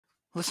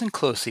Listen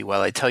closely while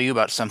I tell you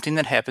about something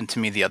that happened to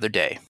me the other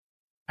day.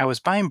 I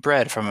was buying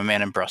bread from a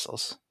man in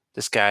Brussels.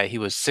 This guy, he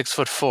was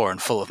 6'4" and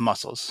full of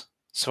muscles.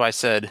 So I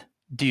said,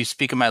 "Do you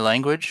speak my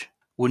language?"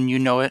 Wouldn't you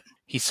know it?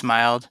 He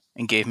smiled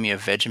and gave me a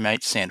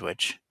Vegemite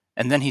sandwich.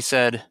 And then he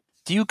said,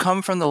 "Do you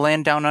come from the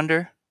land down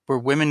under, where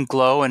women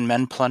glow and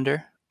men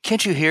plunder?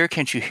 Can't you hear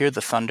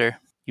the thunder?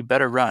 You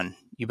better run,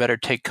 you better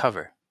take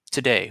cover.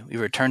 Today, we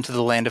return to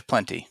the land of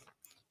plenty."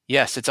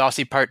 Yes, it's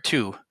Aussie Part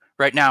 2,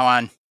 right now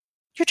on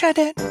You Tried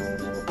That.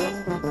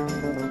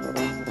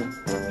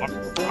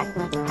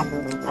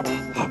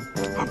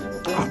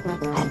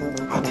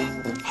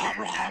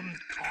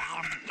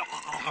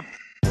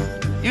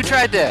 You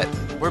Tried That.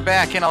 We're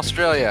back in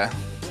Australia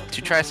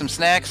to try some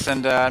snacks,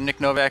 and I'm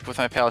Nick Novak with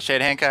my pal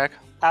Shade Hancock.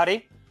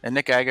 Howdy. And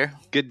Nick Geiger.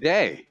 Good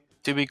day.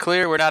 To be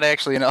clear, we're not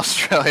actually in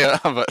Australia,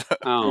 but...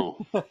 Oh,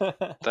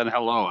 then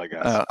hello, I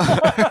guess.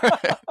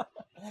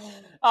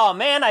 Oh,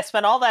 man, I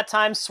spent all that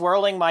time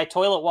swirling my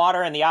toilet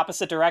water in the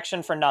opposite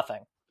direction for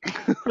nothing.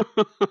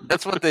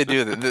 That's what they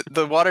do.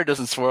 The water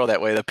doesn't swirl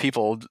that way. The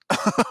people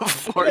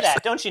force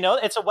that, don't you know?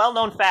 It's a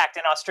well-known fact.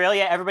 In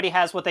Australia, everybody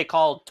has what they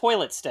call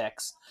toilet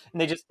sticks. And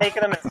they just take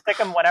them and stick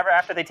them whenever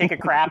after they take a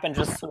crap and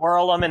just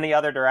swirl them in the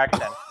other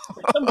direction.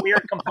 It's some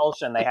weird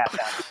compulsion they have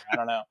down here. I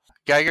don't know.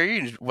 Geiger,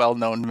 you're a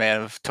well-known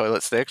man of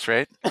toilet sticks,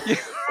 right?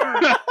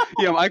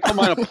 Yeah, I call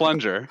mine a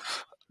plunger.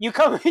 You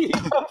come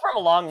from a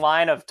long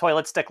line of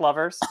toilet stick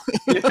lovers.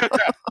 Yeah.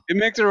 It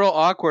makes it real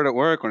awkward at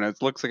work when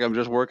it looks like I'm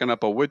just working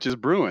up a witch's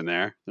brew in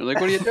there. They're like,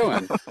 "What are you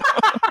doing?"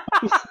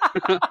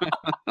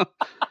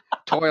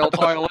 Toil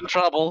and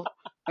trouble.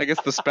 I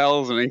guess the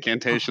spells and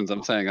incantations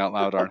I'm saying out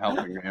loud aren't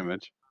helping the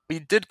image. We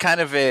did kind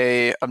of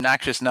a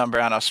obnoxious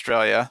number on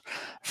Australia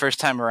first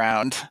time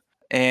around,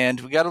 and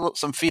we got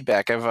some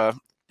feedback. I have a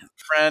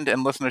friend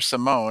and listener,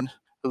 Simone,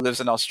 who lives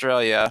in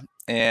Australia,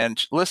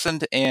 and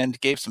listened and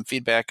gave some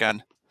feedback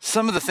on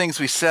some of the things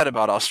we said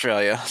about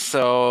Australia.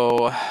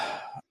 So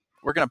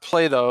we're going to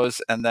play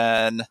those, and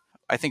then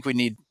I think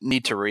we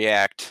need to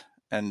react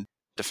and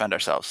defend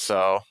ourselves.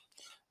 So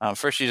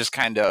first, she just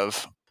kind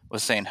of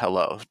was saying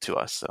hello to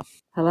us. So.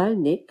 Hello,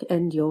 Nick,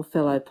 and your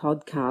fellow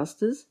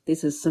podcasters.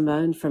 This is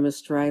Simone from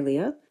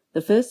Australia.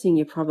 The first thing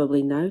you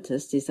probably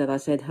noticed is that I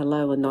said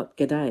hello and not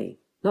g'day.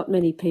 Not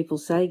many people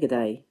say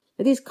g'day.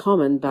 It is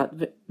common, but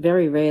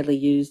very rarely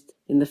used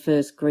in the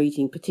first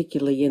greeting,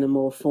 particularly in a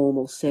more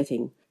formal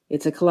setting.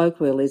 It's a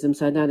colloquialism,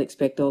 so don't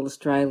expect all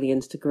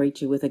Australians to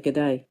greet you with a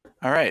g'day.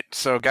 All right.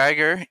 So,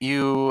 Geiger,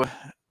 you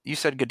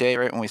said g'day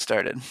right when we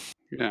started.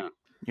 Yeah.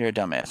 You're a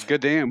dumbass.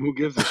 Good damn. Who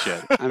gives a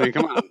shit? I mean,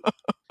 come on.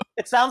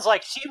 It sounds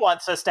like she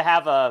wants us to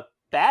have a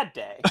bad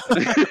day.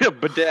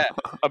 Bidet.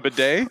 A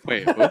bidet?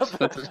 Wait, whoops.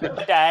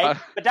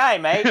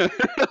 Bidet, mate.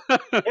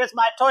 Here's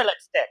my toilet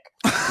stick.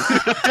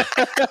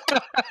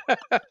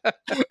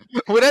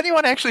 Would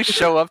anyone actually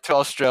show up to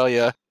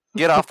Australia,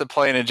 get off the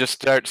plane, and just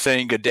start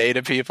saying good day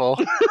to people?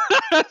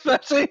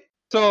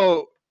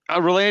 So,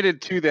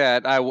 related to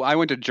that, I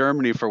went to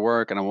Germany for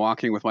work, and I'm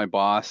walking with my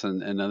boss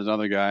and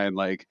another guy, and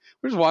like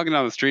we're just walking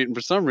down the street, and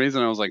for some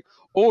reason I was like,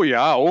 "Oh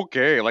yeah,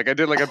 okay." Like I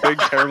did like a big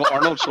terrible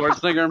Arnold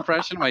Schwarzenegger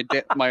impression. My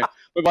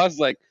boss is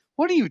like,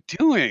 "What are you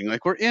doing?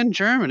 Like we're in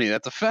Germany.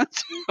 That's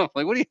offensive."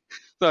 Like what do you?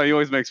 So he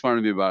always makes fun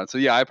of me about it. So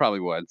yeah, I probably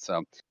would.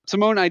 So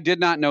Simone, I did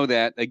not know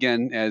that.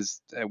 Again,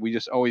 as we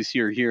just always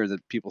hear here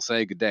that people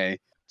say good day.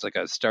 It's like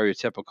a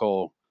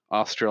stereotypical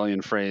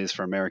Australian phrase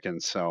for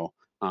Americans. So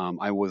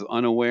I was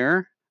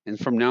unaware. And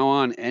from now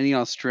on, any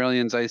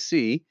Australians I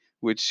see,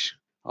 which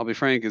I'll be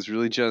frank, is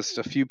really just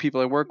a few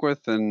people I work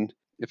with, and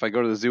if I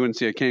go to the zoo and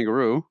see a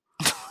kangaroo,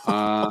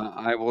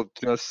 I will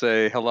just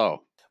say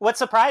hello. What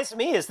surprised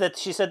me is that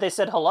she said they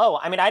said hello.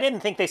 I mean, I didn't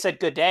think they said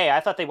good day.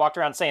 I thought they walked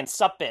around saying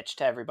sup bitch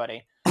to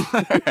everybody.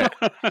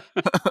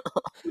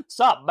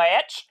 Sup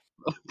bitch.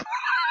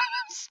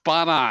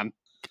 Spot on.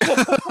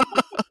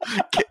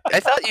 I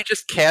thought you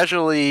just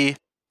casually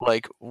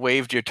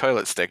waved your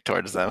toilet stick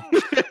towards them.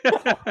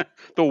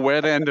 The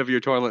wet end of your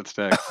toilet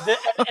stick.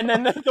 And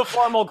then the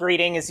formal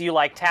greeting is you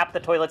tap the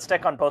toilet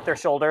stick on both their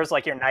shoulders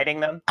like you're knighting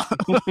them.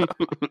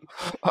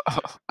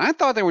 I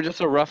thought they were just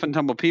so rough and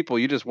tumble people.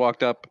 You just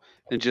walked up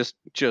and just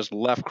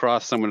left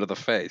cross someone to the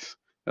face.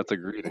 That's a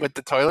greeting. With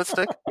the toilet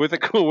stick? With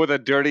a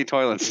dirty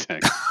toilet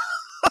stick.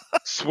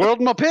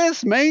 Swirled my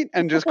piss, mate,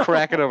 and just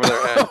crack it over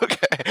their head.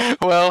 Okay,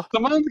 well...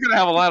 Someone's going to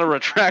have a lot of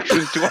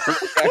retractions to our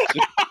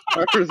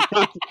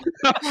response.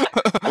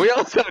 We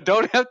also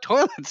don't have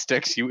toilet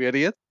sticks, you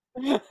idiot.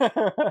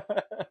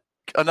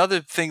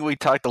 Another thing we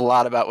talked a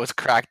lot about was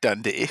Crack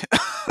Dundee.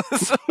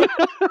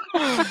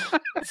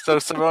 So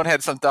Simone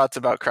had some thoughts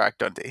about Crack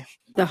Dundee.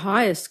 The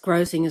highest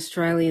grossing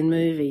Australian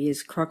movie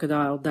is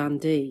Crocodile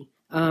Dundee.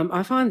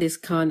 I find this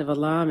kind of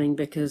alarming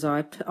because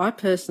I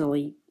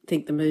personally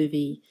think the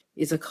movie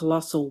is a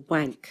colossal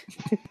wank.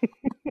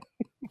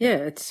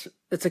 Yeah,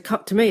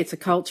 to me it's a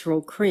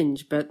cultural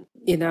cringe, but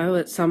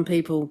some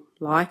people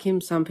like him,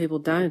 some people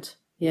don't.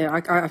 Yeah,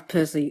 I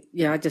personally,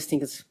 I just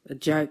think it's a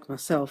joke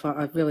myself.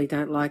 I really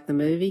don't like the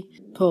movie.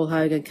 Paul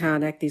Hogan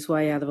can't act his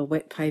way out of a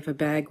wet paper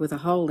bag with a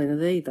hole in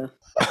it either.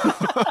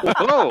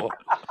 Whoa!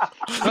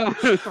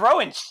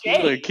 Throwing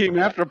shade. They came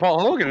after Paul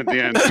Hogan at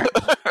the end.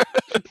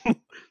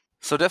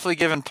 So definitely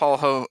giving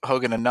Paul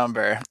Hogan a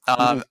number.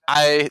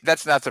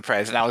 That's not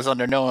surprising. I was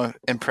under no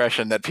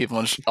impression that people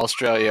in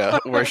Australia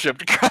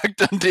worshipped Croc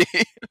Dundee.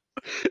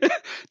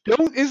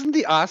 Isn't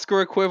the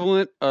Oscar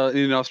equivalent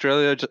in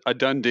Australia a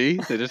Dundee?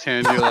 They just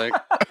hand you like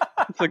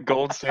it's the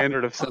gold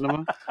standard of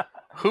cinema.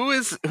 Who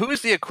is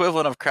the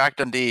equivalent of Croc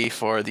Dundee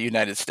for the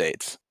United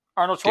States?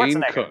 Arnold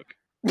Dane Schwarzenegger. Cook.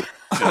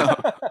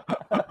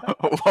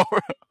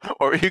 What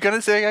were you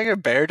gonna say?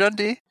 Bear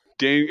Dundee?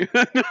 Dane.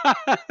 No.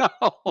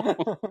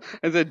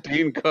 I said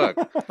Dane Cook,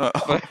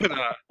 but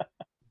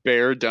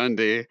Bear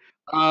Dundee.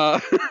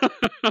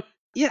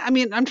 Yeah, I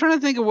mean, I'm trying to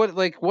think of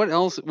what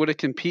else would it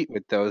compete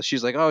with though.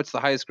 She's like, oh, it's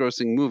the highest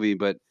grossing movie,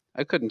 but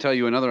I couldn't tell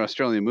you another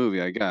Australian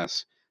movie. I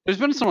guess there's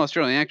been some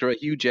Australian actor, right?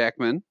 Hugh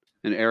Jackman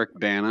and Eric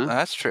Bana.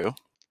 That's true.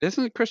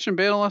 Isn't Christian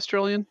Bale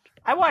Australian?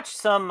 I watched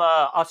some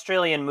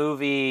Australian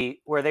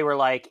movie where they were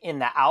like in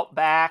the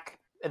outback.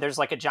 There's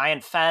like a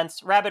giant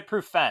fence,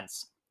 rabbit-proof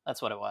fence.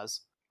 That's what it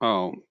was.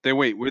 Oh,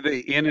 were they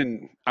in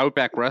an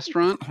Outback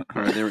restaurant,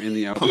 or they were in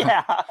the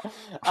Outback?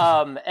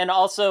 Yeah, and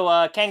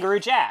also Kangaroo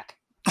Jack.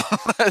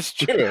 That's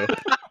true.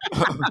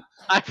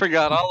 I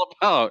forgot all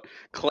about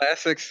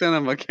classic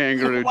cinema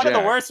Kangaroo One Jack. of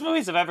the worst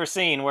movies I've ever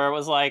seen, where it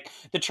was like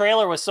the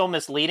trailer was so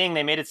misleading.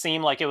 They made it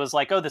seem like it was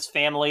like, oh, this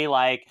family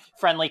like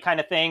friendly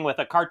kind of thing with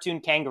a cartoon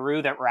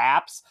kangaroo that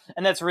raps,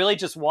 and that's really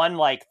just one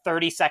like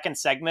 30-second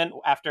segment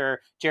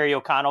after Jerry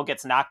O'Connell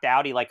gets knocked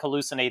out. He like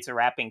hallucinates a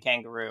rapping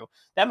kangaroo.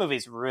 That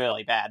movie's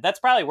really bad. That's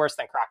probably worse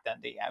than Croc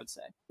Dundee, I would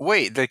say.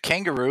 Wait, the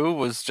kangaroo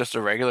was just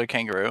a regular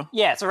kangaroo?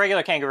 Yeah, it's a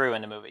regular kangaroo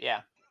in the movie. Yeah.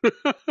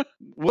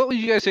 What would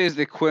you guys say is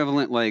the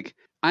equivalent? Like,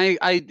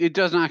 it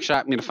does not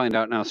shock me to find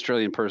out an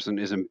Australian person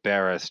is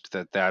embarrassed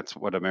that that's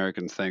what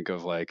Americans think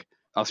of like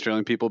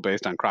Australian people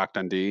based on Croc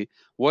Dundee.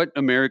 What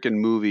American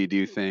movie do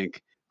you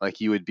think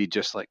like you would be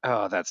just like,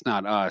 oh, that's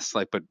not us?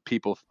 Like, but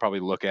people probably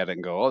look at it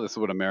and go, oh, this is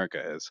what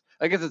America is.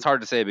 I guess it's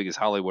hard to say because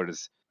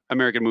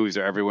American movies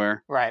are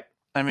everywhere. Right.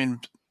 I mean,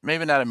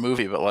 maybe not a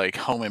movie, but like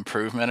Home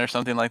Improvement or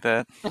something like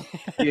that.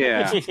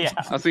 Yeah. Yeah.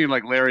 I was thinking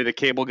like Larry the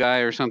Cable Guy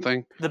or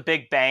something. The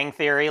Big Bang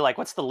Theory. Like,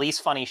 what's the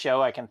least funny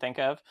show I can think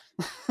of?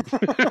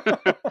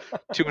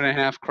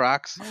 2.5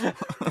 Crocs.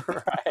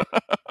 Right.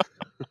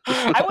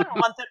 I wouldn't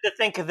want them to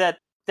think that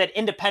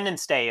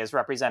Independence Day is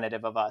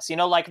representative of us. You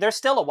know, like there's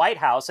still a White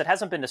House. It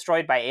hasn't been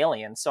destroyed by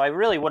aliens. So I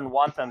really wouldn't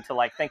want them to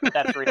like think that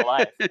that's real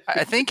life.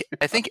 I think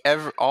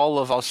all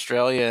of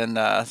Australian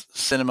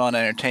cinema and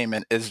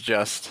entertainment is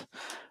just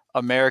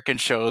American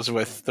shows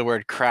with the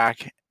word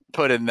crack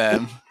put in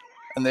them,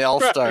 and they all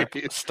star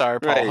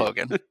Paul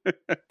Hogan.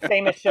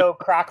 Famous show,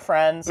 Croc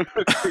Friends.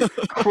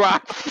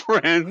 Croc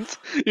Friends.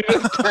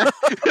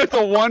 It's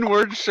a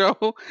one-word show,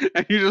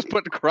 and you just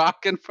put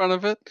Croc in front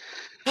of it.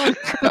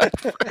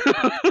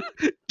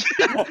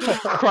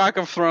 Croc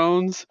of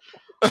Thrones.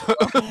 All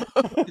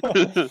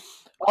the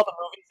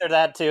movies are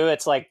that too.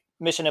 It's like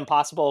Mission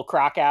Impossible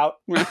Croc Out.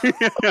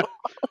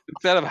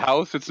 Instead of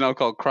house, it's now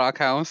called Croc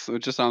House. It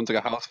just sounds like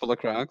a house full of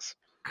crocs.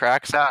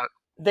 Cracks out.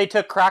 They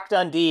took Croc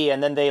Dundee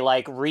and then they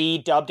like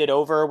redubbed it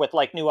over with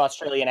like new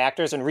Australian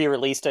actors and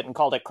re-released it and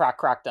called it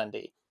Croc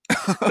Dundee.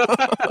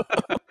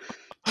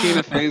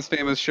 Tina Fey's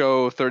famous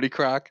show 30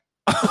 Croc.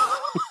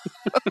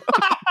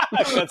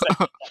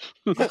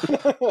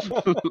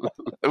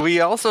 We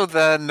also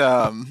then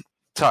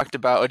talked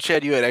about,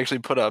 Chad, you had actually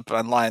put up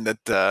online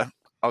that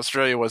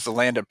Australia was the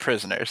land of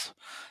prisoners.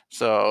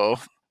 So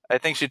I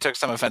think she took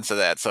some offense to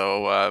that.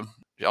 So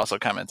you also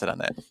commented on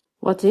that.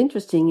 What's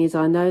interesting is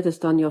I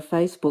noticed on your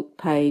Facebook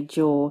page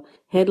your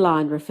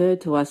headline referred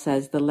to us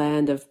as the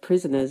land of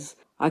prisoners.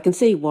 I can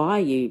see why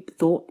you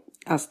thought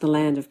us the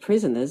land of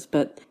prisoners,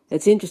 but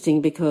it's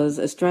interesting because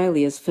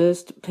Australia's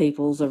first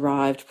peoples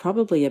arrived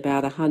probably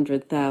about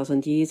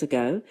 100,000 years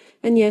ago.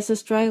 And yes,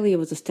 Australia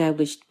was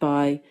established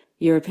by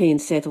European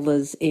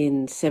settlers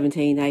in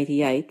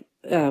 1788,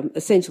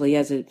 essentially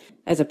as a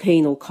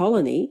penal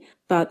colony,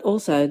 but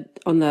also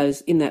in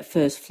that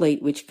first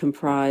fleet, which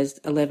comprised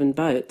 11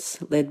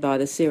 boats led by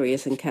the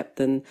Sirius and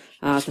Captain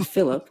Arthur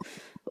Phillip,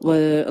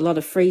 were a lot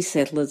of free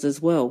settlers as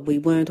well. We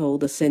weren't all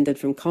descended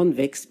from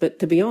convicts, but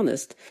to be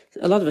honest,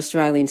 a lot of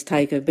Australians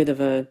take a bit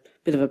of a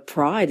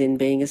pride in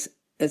being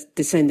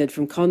descended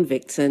from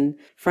convicts, and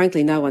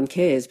frankly, no one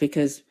cares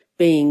because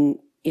being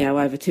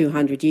over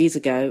 200 years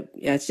ago,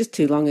 it's just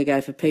too long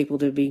ago for people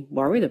to be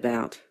worried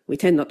about. We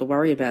tend not to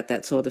worry about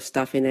that sort of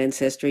stuff in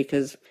Ancestry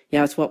because,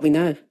 it's what we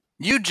know.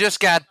 You just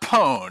got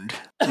pwned.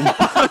 All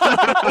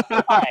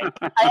right.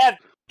 I have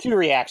two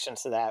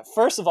reactions to that.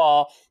 First of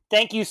all,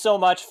 thank you so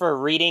much for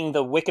reading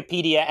the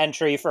Wikipedia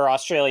entry for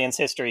Australians'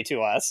 history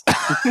to us.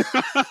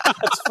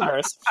 That's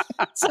first.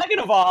 Second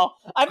of all,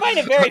 I find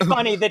it very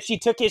funny that she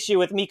took issue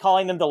with me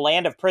calling them the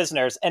land of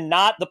prisoners and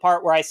not the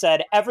part where I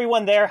said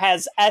everyone there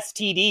has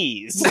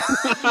STDs.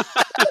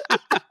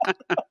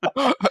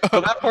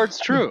 Well, that part's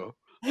true.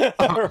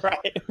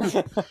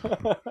 Right.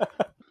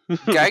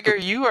 Geiger,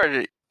 you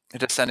are a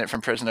descendant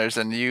from prisoners,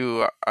 and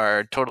you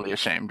are totally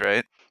ashamed,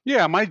 right?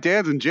 Yeah, my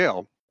dad's in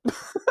jail.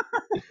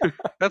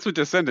 That's what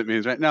descendant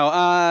means, right? No,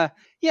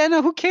 yeah,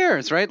 no, who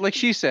cares, right? Like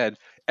she said,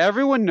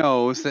 everyone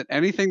knows that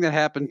anything that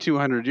happened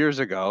 200 years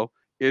ago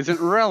isn't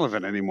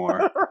relevant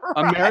anymore.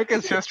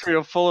 America's history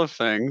is full of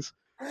things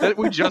that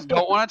we just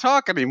don't want to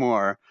talk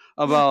anymore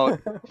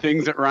about.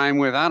 Things that rhyme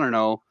with, I don't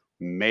know,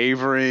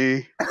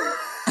 Mavery,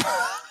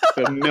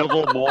 the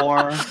Civil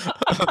War.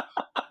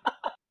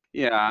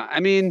 Yeah, I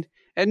mean,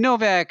 and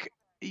Novak,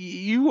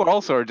 you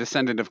also are a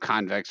descendant of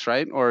convicts,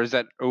 right? Or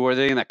were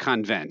they in a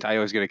convent? I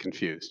always get it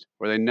confused.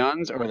 Were they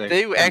nuns or were they?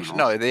 They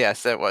actually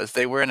yes, that was.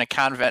 They were in a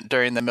convent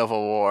during the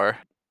Civil War.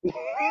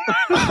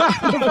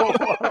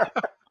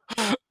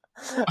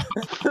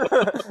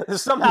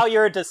 Somehow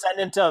you're a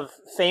descendant of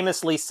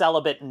famously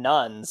celibate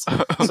nuns.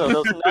 So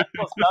those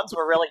nuns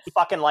were really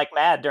fucking like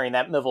mad during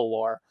that Civil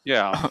War.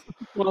 Yeah.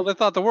 Well, they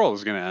thought the world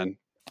was going to end.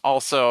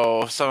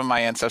 Also, some of my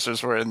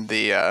ancestors were in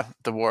the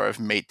War of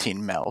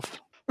 1812.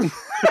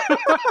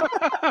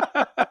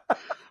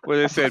 Where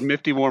they said,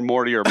 "Mifty more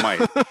Morty or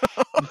might."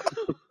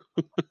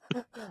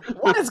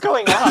 What is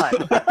going on?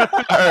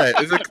 All right,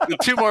 the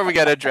two more we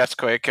got to address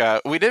quick.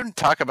 We didn't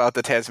talk about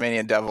the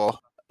Tasmanian Devil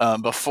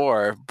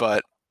before,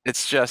 but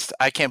it's just,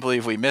 I can't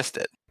believe we missed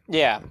it.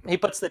 Yeah, he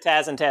puts the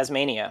Taz in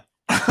Tasmania.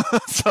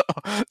 So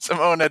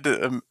Simone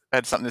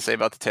had something to say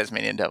about the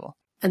Tasmanian Devil.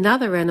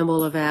 Another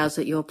animal of ours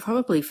that you're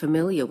probably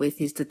familiar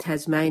with is the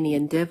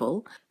Tasmanian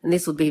Devil, and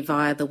this will be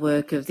via the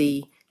work of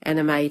the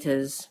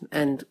animators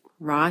and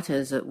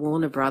writers at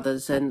Warner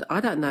Brothers, and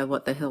I don't know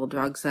what the hell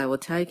drugs they were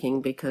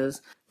taking,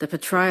 because the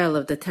portrayal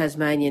of the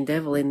Tasmanian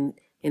Devil in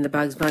the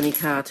Bugs Bunny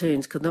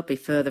cartoons could not be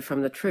further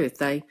from the truth.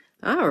 They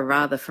are a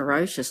rather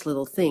ferocious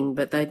little thing,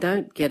 but they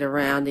don't get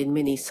around in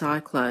mini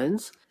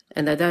cyclones,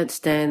 and they don't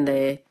stand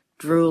there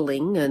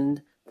drooling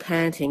and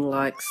panting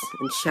like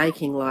and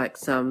shaking like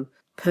some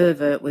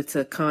pervert with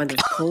a kind of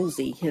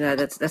palsy. You know,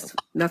 that's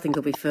nothing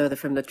could be further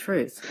from the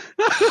truth.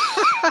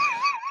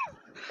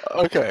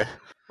 Okay,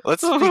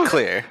 let's be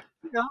clear.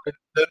 Yeah.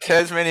 The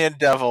Tasmanian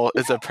Devil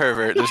is a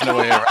pervert. There's no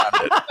way around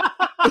it.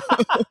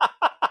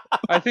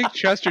 I think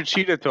Chester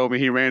Cheetah told me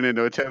he ran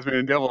into a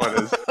Tasmanian Devil at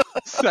his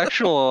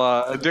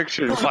sexual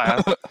addiction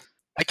class.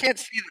 I can't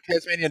see the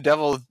Tasmanian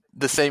Devil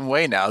the same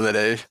way now that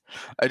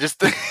I just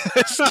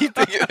keep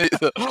thinking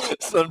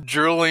some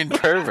drooling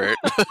pervert.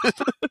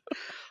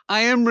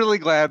 I am really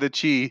glad that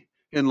she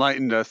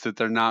enlightened us that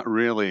they're not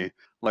really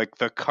like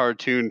the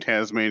cartoon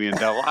Tasmanian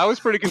Devil. I was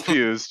pretty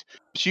confused.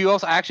 She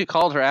also actually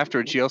called her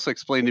afterwards. She also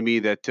explained to me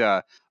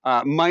that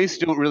mice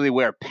don't really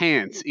wear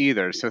pants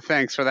either. So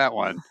thanks for that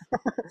one.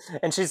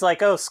 And she's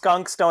like, "Oh,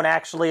 skunks don't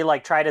actually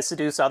like try to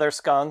seduce other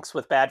skunks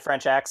with bad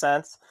French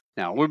accents."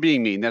 No, we're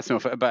being mean. That's no,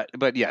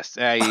 but yes,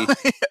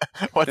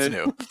 what's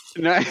new?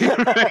 No,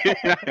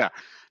 yeah.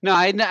 No,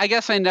 I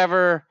guess I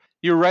never.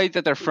 You're right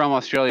that they're from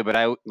Australia, but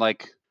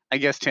I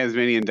guess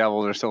Tasmanian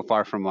devils are so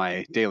far from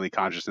my daily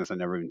consciousness, I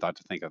never even thought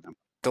to think of them.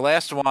 The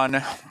last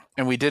one,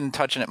 and we didn't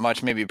touch on it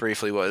much, maybe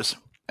briefly, was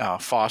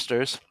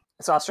Foster's.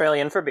 It's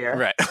Australian for beer.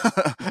 Right.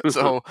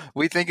 So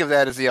we think of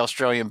that as the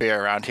Australian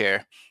beer around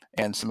here.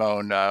 And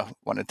Simone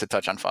wanted to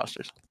touch on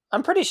Foster's.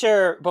 I'm pretty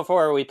sure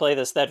before we play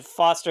this that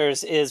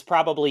Foster's is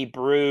probably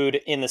brewed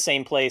in the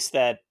same place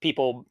that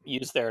people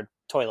use their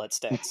toilet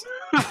sticks.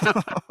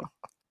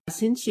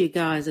 Since you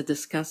guys are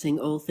discussing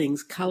all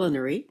things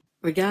culinary,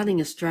 regarding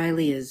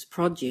Australia's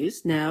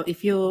produce, now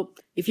if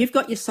you've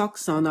got your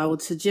socks on, I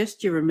would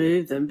suggest you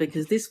remove them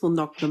because this will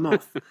knock them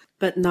off.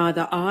 But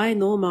neither I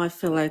nor my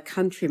fellow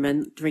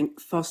countrymen drink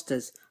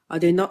Foster's. I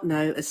do not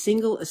know a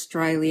single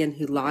Australian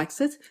who likes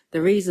it.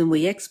 The reason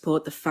we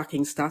export the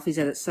fucking stuff is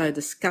that it's so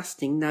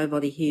disgusting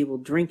nobody here will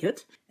drink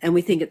it, and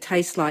we think it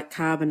tastes like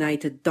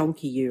carbonated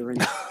donkey urine.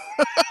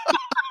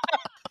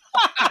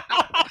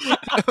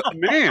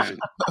 Man,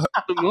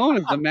 Simone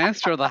is the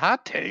master of the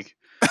hot take.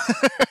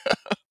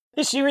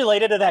 Is she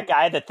related to that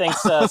guy that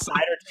thinks cider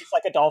tastes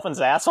like a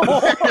dolphin's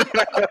asshole?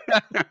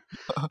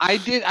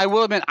 I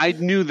will admit, I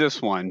knew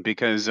this one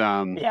because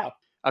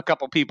a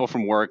couple people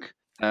from work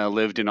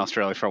lived in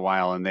Australia for a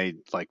while, and they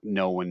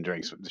no one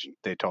drinks.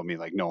 They told me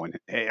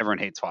everyone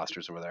hates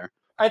Foster's over there.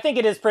 I think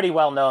it is pretty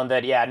well known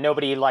that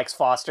nobody likes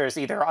Foster's,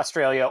 either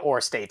Australia or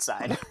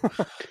stateside.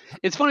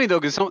 It's funny though,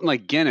 because something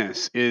like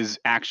Guinness is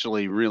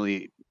actually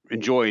really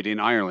enjoyed in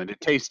Ireland. It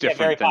tastes different.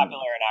 Very popular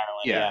in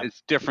Ireland. Yeah,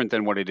 it's different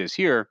than what it is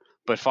here.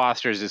 But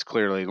Foster's is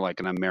clearly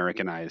like an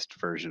Americanized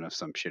version of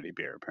some shitty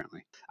beer,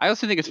 apparently. I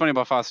also think it's funny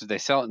about Foster's, they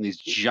sell it in these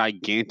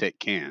gigantic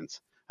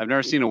cans. I've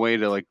never seen a way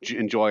to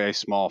enjoy a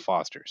small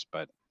Foster's,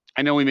 but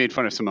I know we made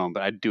fun of Simone,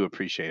 but I do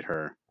appreciate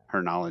her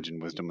knowledge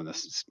and wisdom in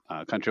this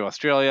country of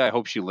Australia. I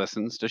hope she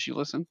listens. Does she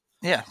listen?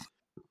 Yeah.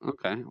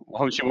 Okay.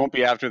 Well, hope she won't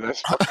be after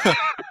this.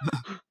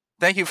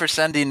 Thank you for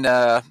sending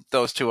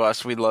those to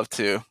us. We'd love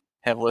to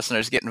have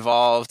listeners get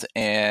involved,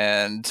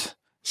 and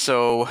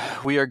so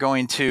we are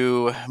going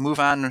to move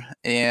on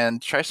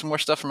and try some more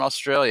stuff from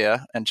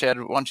Australia. And Chad,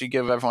 why don't you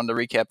give everyone the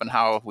recap on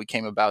how we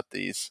came about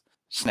these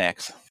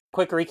snacks?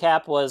 Quick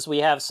recap was we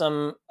have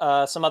some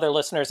other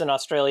listeners in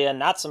Australia,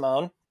 not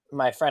Simone,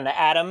 my friend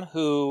Adam,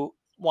 who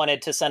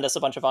wanted to send us a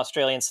bunch of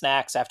Australian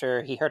snacks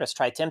after he heard us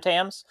try Tim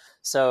Tams.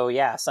 So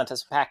yeah, sent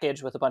us a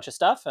package with a bunch of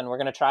stuff, and we're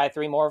going to try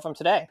 3 more of them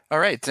today. All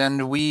right,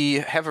 and we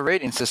have a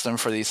rating system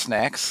for these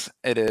snacks.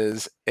 It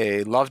is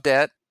a love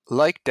dat,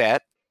 like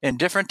dat,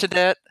 indifferent to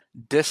dat,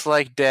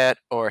 dislike dat,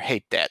 or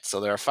hate dat. So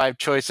there are 5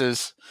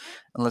 choices,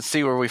 and let's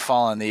see where we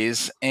fall on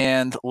these.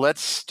 And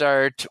let's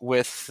start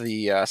with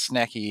the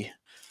snacky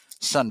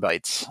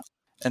Sunbites.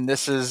 And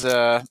this is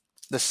the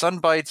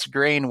Sunbites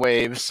Grain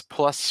Waves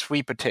plus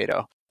sweet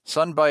potato.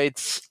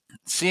 Sunbites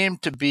seem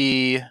to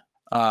be,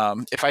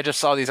 if I just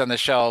saw these on the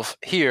shelf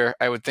here,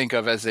 I would think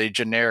of as a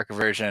generic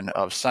version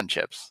of Sun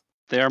Chips.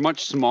 They are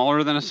much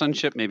smaller than a Sun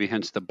Chip, maybe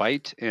hence the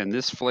bite. And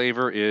this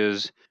flavor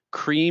is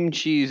cream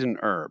cheese and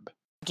herb.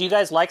 Do you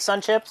guys like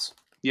Sun Chips?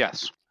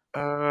 Yes.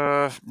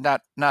 Not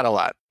a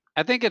lot.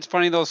 I think it's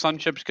funny though. Sun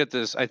Chips get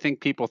this. I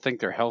think people think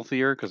they're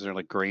healthier because they're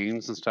like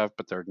grains and stuff,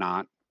 but they're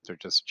not. They're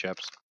just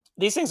chips.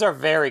 These things are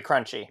very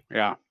crunchy.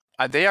 Yeah.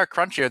 They are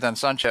crunchier than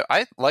Sun Chip.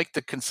 I like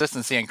the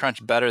consistency and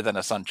crunch better than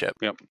a Sun Chip.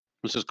 Yep.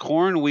 This is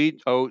corn,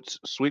 wheat, oats,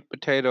 sweet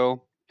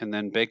potato, and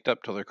then baked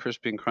up till they're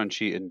crispy and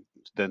crunchy and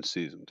then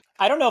seasoned.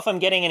 I don't know if I'm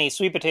getting any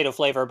sweet potato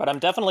flavor, but I'm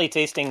definitely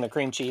tasting the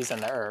cream cheese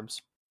and the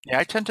herbs. Yeah,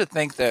 I tend to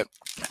think that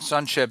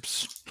Sun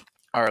Chips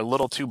are a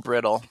little too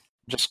brittle,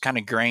 just kind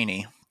of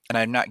grainy, and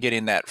I'm not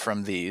getting that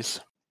from these.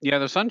 Yeah,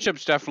 the Sun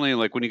Chips definitely,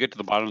 like when you get to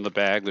the bottom of the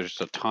bag, there's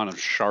just a ton of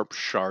sharp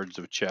shards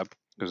of chip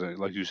because,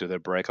 like you said, they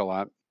break a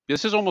lot.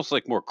 This is almost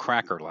like more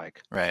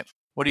cracker-like. Right.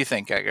 What do you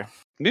think, Geiger?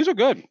 These are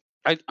good.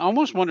 I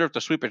almost wonder if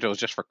the sweet potato is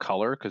just for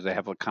color because they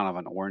have a kind of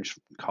an orange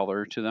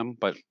color to them,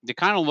 but they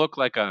kind of look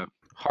like a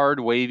hard,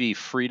 wavy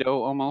Frito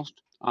almost.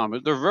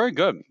 They're very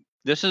good.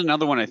 This is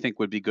another one I think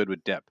would be good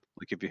with dip.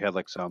 Like if you had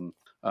like some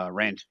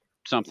ranch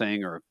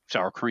something or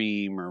sour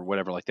cream or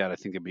whatever like that, I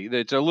think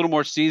it's a little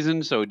more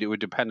seasoned, so it would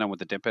depend on what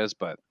the dip is,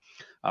 but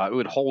it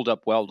would hold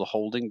up well to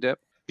holding dip.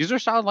 These are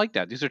solid like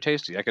that. These are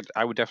tasty.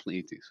 I would definitely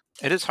eat these.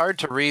 It is hard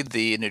to read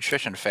the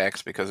nutrition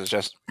facts because it's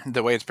just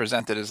the way it's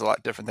presented is a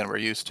lot different than we're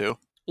used to.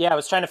 Yeah, I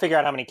was trying to figure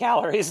out how many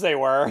calories they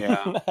were.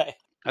 Yeah.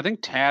 I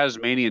think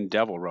Tasmanian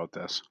Devil wrote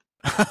this.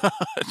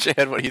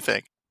 Chad, what do you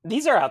think?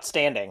 These are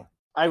outstanding.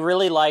 I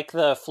really like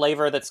the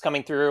flavor that's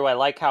coming through. I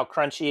like how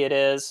crunchy it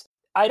is.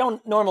 I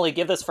don't normally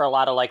give this for a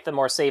lot of like the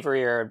more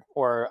savory or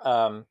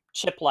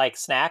chip-like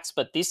snacks,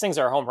 but these things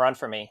are a home run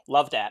for me.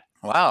 Love that.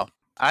 Wow.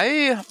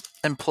 I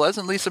am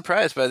pleasantly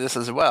surprised by this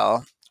as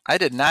well. I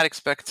did not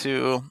expect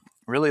to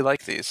really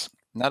like these.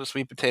 Not a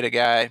sweet potato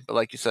guy, but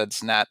like you said,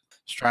 it's not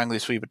strongly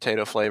sweet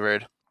potato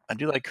flavored. I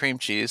do like cream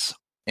cheese,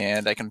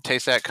 and I can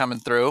taste that coming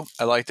through.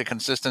 I like the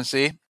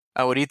consistency.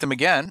 I would eat them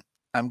again.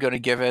 I'm going to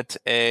give it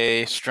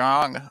a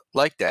strong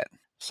like that.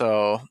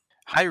 So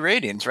high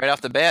ratings right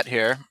off the bat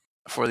here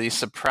for the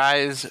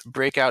surprise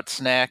breakout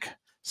snack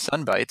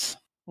Sunbites.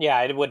 Yeah,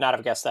 I would not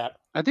have guessed that.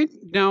 I think,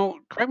 now,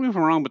 correct me if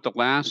I'm wrong, but the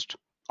last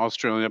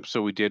Australian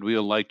episode we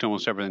liked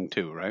almost everything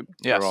too, right?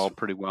 Yes. They're all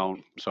pretty well.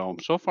 So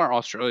far,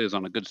 Australia is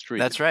on a good streak.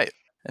 That's right.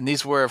 And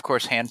these were, of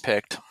course,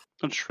 handpicked.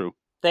 That's true.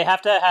 They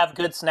have to have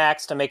good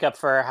snacks to make up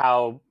for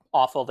how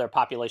awful their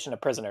population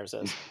of prisoners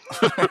is.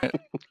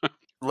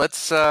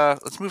 Let's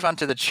move on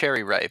to the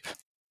cherry ripe.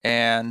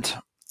 And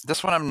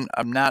this one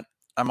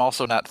I'm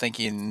also not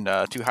thinking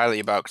too highly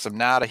about because I'm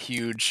not a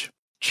huge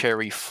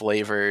cherry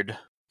flavored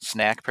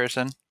snack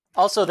person.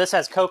 Also, this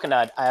has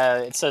coconut.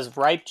 It says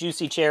ripe,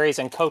 juicy cherries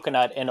and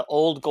coconut in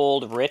old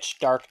gold, rich,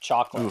 dark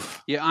chocolate.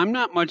 Oof. Yeah, I'm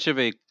not much of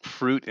a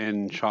fruit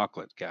and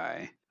chocolate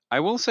guy. I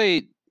will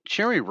say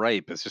cherry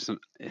ripe is just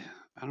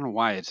I don't know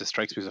why, it just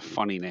strikes me as a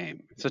funny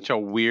name. It's such a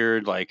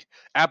weird, like,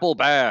 apple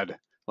bad.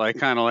 Like,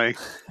 kind of like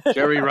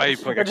cherry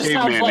ripe, like it a just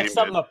caveman sounds like named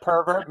something it. a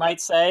pervert might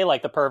say.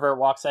 Like the pervert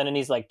walks in and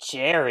he's like,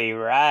 cherry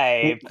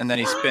ripe. And then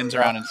he spins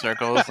around in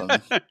circles.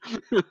 And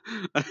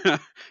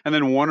And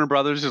then Warner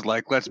Brothers is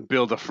like, let's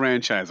build a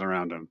franchise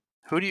around him.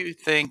 who do you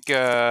think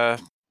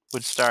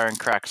would star in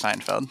Crack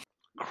Seinfeld?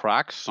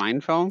 Croc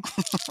Seinfeld?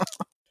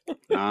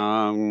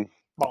 Boom,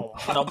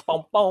 boom,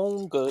 boom,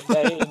 boom. Good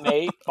day,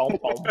 mate. Boom,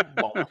 boom,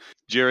 boom.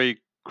 Jerry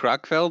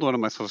Crockfeld? What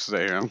am I supposed to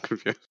say here? I'm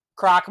confused.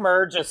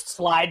 Crockmer just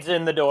slides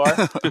in the door.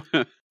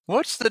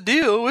 What's the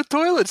deal with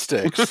toilet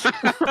sticks?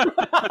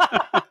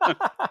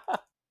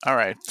 All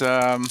right.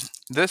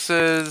 This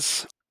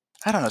is,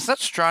 I don't know. It's not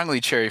strongly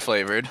cherry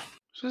flavored.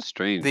 This is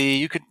strange.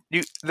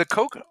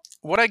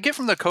 What I get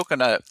from the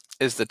coconut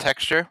is the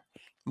texture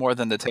more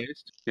than the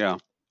taste. Yeah.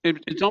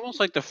 It's almost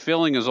like the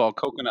filling is all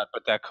coconut,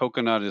 but that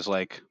coconut is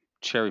like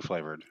cherry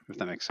flavored, if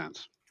that makes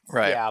sense.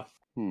 Right. Yeah.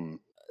 Hmm.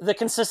 The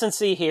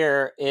consistency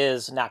here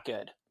is not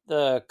good.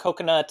 The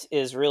coconut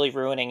is really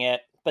ruining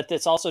it, but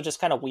it's also just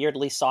kind of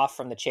weirdly soft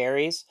from the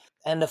cherries.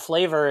 And the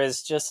flavor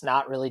is just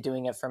not really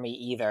doing it for me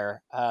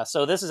either.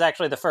 So this is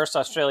actually the first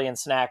Australian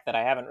snack that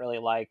I haven't really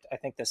liked. I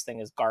think this thing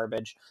is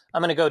garbage.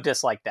 I'm going to go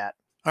dislike that.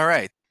 All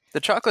right.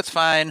 The chocolate's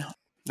fine.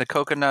 The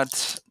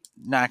coconut's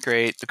not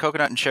great. The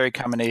coconut and cherry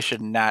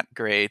combination, not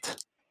great.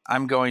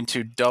 I'm going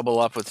to double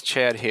up with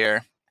Chad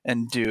here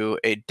and do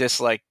a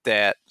dislike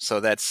that. So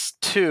that's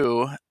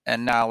 2.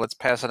 And now let's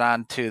pass it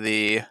on to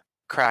the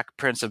Croc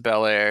Prince of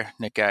Bel Air,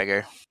 Nick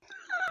Geiger.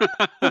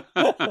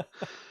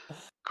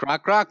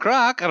 Croc, croc,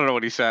 croc. I don't know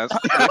what he says.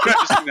 I've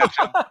never seen that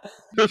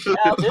show.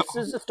 Now this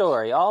is a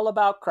story all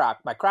about Croc.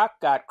 My Croc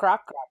got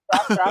croc,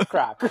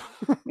 croc.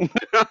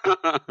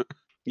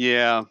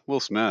 Yeah, Will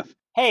Smith.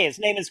 Hey, his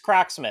name is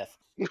Croc Smith.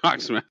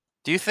 Croc Smith.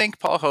 Do you think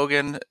Paul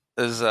Hogan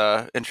is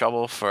in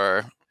trouble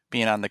for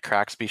being on the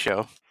Crocsby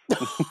show?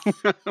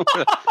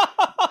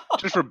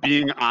 Just for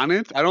being on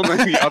it? I don't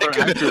think the other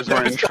actors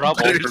were in trouble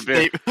for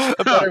being...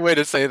 A better way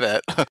to say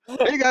that.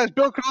 Hey guys,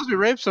 Bill Cosby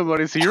raped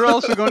somebody, so you're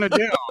also going to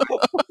jail.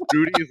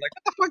 Rudy is like,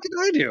 what the fuck did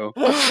I do?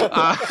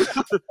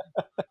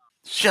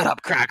 Shut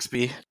up,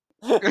 Crocsby.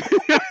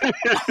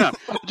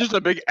 Just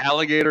a big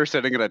alligator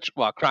sitting at a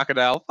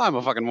crocodile. I'm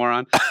a fucking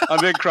moron. A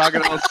big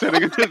crocodile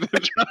sitting at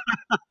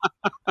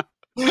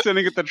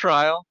the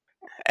trial.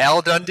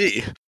 Al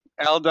Dundee.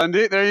 Al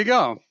Dundee. There you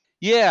go.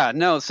 Yeah.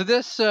 No. So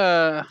this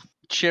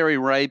cherry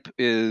ripe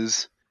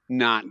is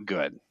not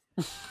good.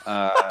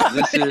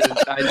 This is.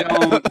 I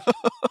don't.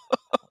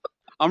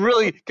 I'm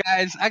really,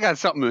 guys. I got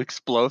something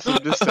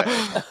explosive to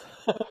say.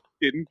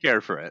 Didn't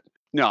care for it.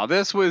 No.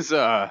 This was.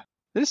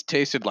 This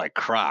tasted like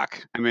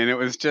crock. I mean, it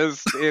was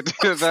just it.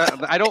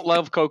 I don't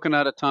love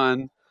coconut a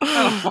ton.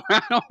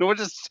 I don't know. We're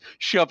just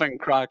shoving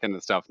crock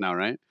into stuff now,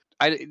 right?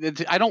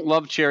 I don't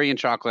love cherry and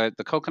chocolate.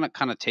 The coconut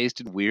kind of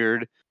tasted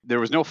weird. There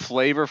was no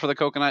flavor for the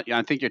coconut.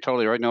 I think you're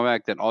totally right,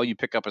 Novak, that all you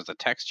pick up is the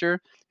texture,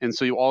 and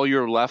so all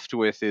you're left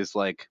with is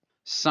like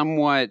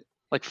somewhat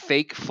like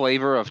fake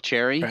flavor of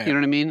cherry. Right. You know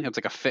what I mean? It's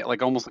like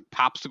like almost like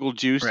popsicle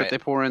juice Right. that they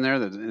pour in there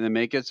and they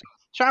make it. So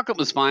chocolate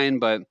was fine,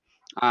 but.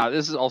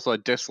 This is also a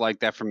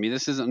dislike that for me.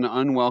 This is an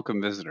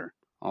unwelcome visitor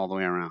all the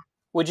way around.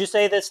 Would you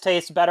say this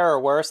tastes better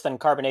or worse than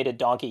carbonated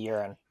donkey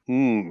urine?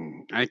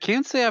 I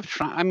can't say I've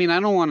tried. I mean,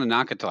 I don't want to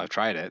knock it till I've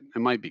tried it. It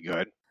might be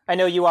good. I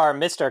know you are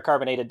Mr.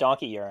 Carbonated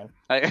Donkey Urine.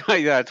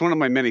 Yeah, it's one of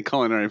my many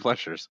culinary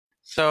pleasures.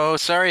 So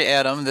sorry,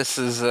 Adam. This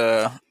is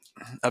a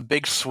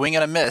big swing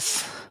and a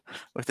miss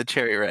with the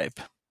cherry ripe.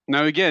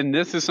 Now, again,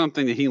 this is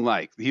something that he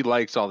liked. He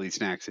likes all these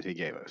snacks that he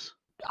gave us.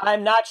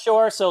 I'm not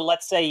sure, so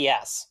let's say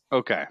yes.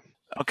 Okay.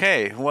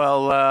 Okay,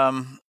 well,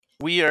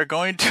 we are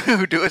going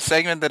to do a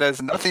segment that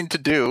has nothing to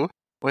do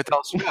with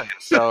Australia.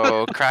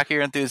 So, crack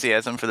your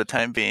enthusiasm for the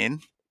time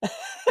being,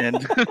 and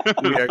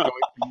we are going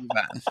to move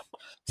on.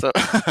 So,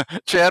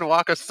 Chad,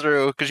 walk us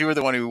through, because you were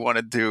the one who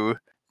wanted to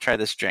try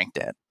this Tried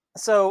Dat.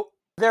 So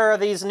there are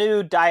these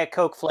new Diet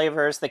Coke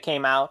flavors that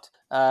came out.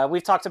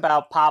 We've talked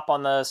about pop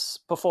on this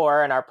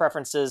before and our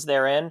preferences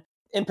therein.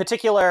 In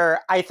particular,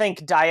 I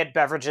think diet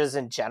beverages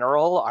in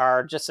general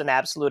are just an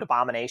absolute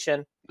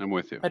abomination. I'm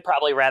with you. I'd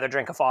probably rather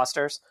drink a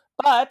Foster's.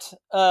 But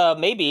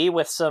maybe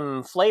with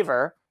some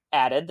flavor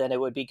added, then it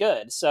would be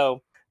good.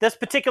 So this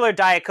particular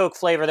Diet Coke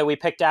flavor that we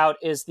picked out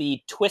is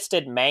the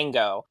Twisted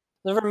Mango.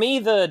 So for me,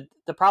 the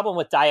problem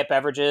with diet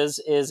beverages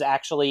is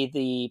actually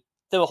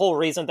the whole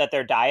reason that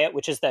they're diet,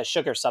 which is that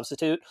sugar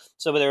substitute.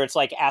 So whether it's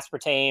like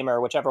aspartame or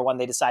whichever one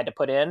they decide to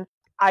put in,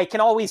 I can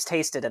always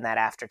taste it in that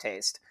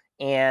aftertaste.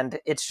 And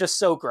it's just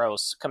so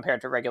gross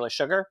compared to regular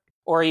sugar,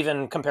 or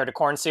even compared to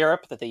corn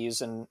syrup that they use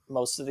in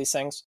most of these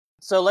things.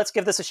 So let's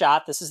give this a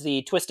shot. This is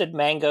the Twisted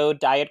Mango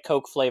Diet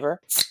Coke flavor.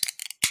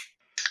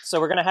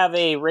 So we're going to have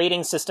a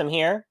rating system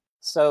here.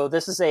 So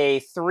this is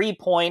a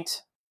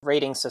 3-point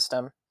rating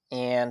system.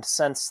 And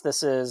since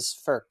this is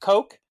for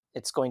Coke,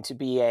 it's going to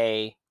be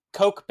a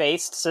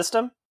Coke-based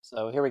system.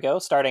 So here we go.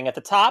 Starting at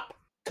the top,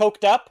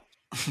 Coked Up.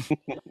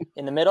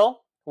 In the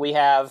middle, we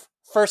have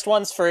First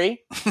One's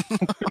Free.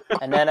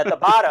 And then at the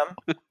bottom,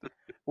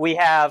 we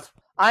have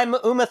I'm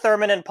Uma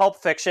Thurman in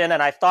Pulp Fiction,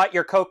 and I thought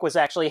your Coke was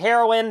actually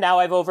heroin. Now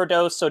I've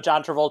overdosed, so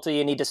John Travolta,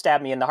 you need to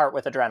stab me in the heart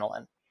with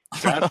adrenaline.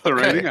 That's the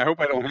rating? I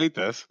hope I don't hate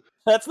this.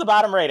 That's the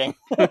bottom rating.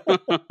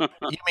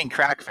 You mean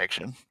crack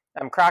fiction?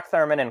 I'm Croc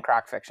Thurman in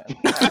Croc Fiction.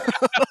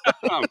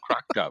 I'm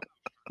cracked up.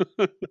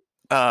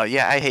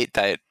 Yeah, I hate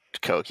Diet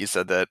Coke. You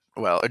said that,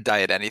 well, or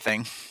Diet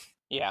anything.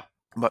 Yeah.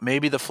 But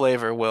maybe the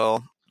flavor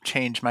will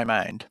change my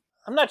mind.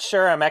 I'm not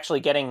sure I'm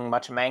actually getting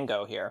much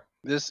mango here.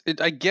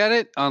 I get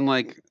it on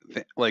like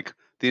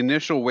the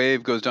initial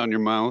wave goes down your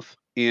mouth,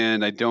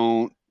 and I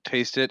don't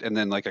taste it, and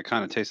then like I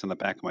kind of taste on the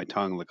back of my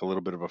tongue like a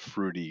little bit of a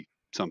fruity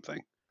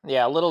something.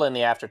 Yeah, a little in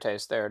the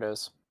aftertaste. There it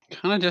is.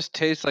 Kind of just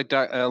tastes like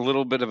a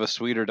little bit of a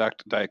sweeter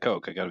Diet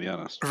Coke. I gotta be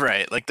honest.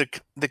 Right, like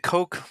the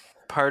Coke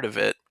part of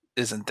it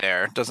isn't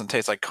there. It doesn't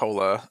taste like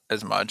cola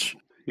as much.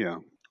 Yeah,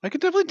 I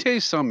could definitely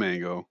taste some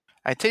mango.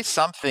 I taste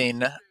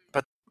something,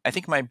 but I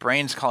think my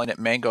brain's calling it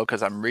mango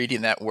because I'm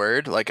reading that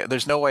word. Like,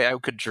 there's no way I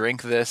could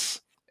drink this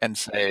and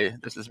say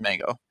this is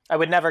mango. I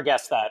would never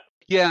guess that.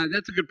 Yeah,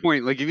 that's a good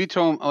point. Like if you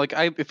told like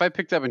if I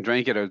picked up and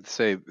drank it, I would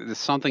say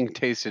something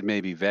tasted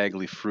maybe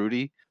vaguely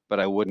fruity, but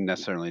I wouldn't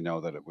necessarily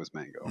know that it was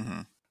mango.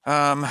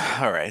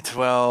 Mm-hmm. All right.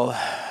 Well,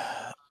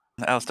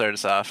 I'll start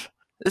us off.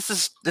 This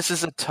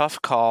is a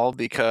tough call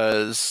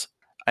because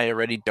I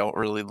already don't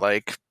really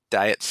like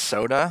diet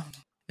soda.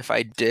 If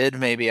I did,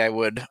 maybe I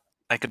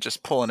could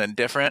just pull an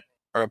indifferent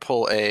or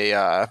pull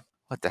a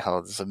what the hell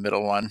is the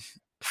middle one?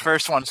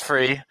 First one's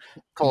free.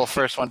 Pull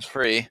first one's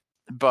free.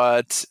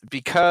 But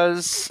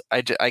because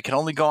I can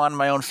only go on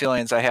my own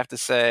feelings, I have to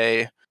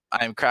say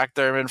I'm Crack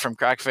Thurman from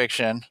Crack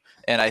Fiction,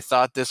 and I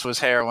thought this was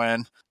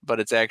heroin, but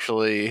it's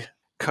actually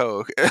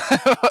coke.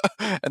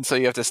 And so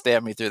you have to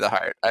stab me through the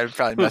heart. I would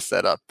probably mess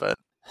that up, but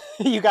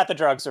You got the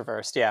drugs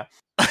reversed, yeah.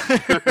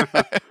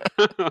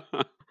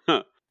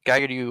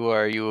 Geiger,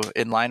 are you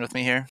in line with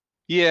me here?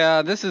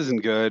 Yeah, this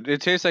isn't good.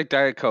 It tastes like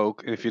Diet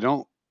Coke. If you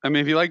don't, I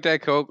mean, if you like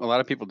Diet Coke, a lot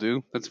of people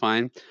do. That's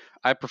fine.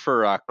 I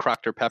prefer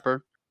Crocker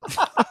Pepper.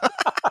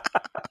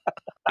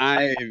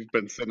 I've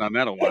been sitting on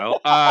that a while.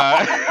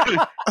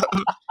 I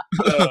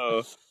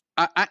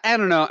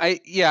don't know.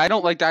 I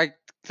don't like Diet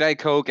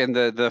Coke, and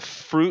the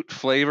fruit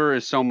flavor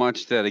is so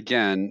much that,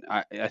 again,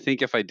 I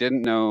think if I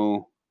didn't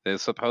know that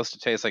it's supposed to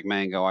taste like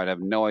mango, I'd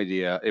have no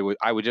idea.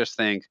 I would just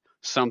think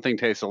something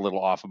tastes a little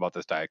off about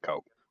this Diet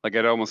Coke. Like,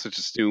 I'd almost just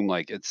assume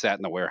like it sat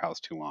in the warehouse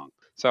too long.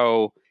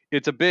 So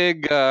it's a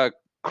big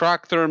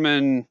Croc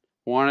Thurman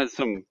wanted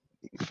some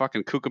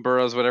fucking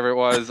kookaburras, whatever it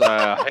was,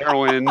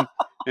 heroin,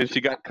 and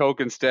she got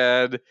Coke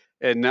instead.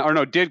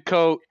 Did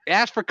Coke,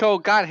 asked for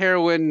Coke, got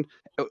heroin,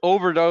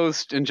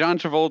 overdosed, and John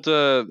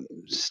Travolta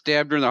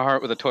stabbed her in the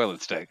heart with a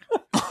toilet stick.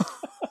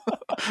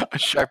 A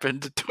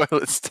sharpened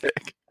toilet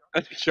stick.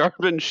 A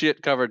sharpened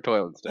shit-covered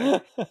toilet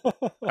stick.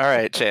 All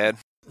right, Chad.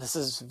 This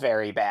is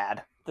very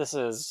bad. This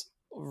is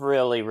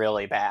really,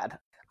 really bad.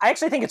 I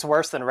actually think it's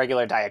worse than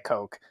regular Diet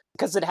Coke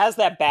because it has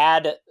that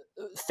bad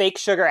fake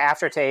sugar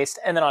aftertaste,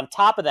 and then on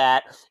top of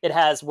that, it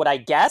has what I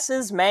guess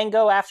is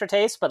mango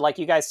aftertaste, but like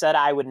you guys said,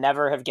 I would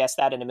never have guessed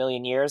that in a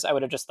million years. I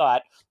would have just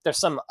thought there's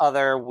some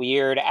other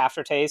weird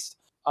aftertaste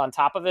on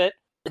top of it.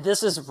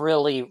 This is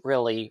really,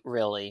 really,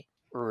 really,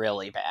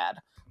 really bad.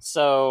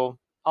 So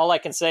all I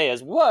can say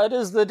is, what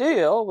is the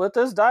deal with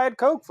this Diet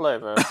Coke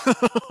flavor?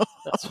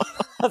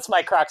 That's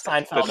my Croc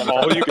Seinfeld. That's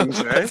all you can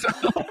say?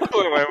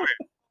 Wait.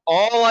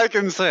 All I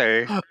can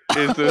say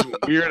is this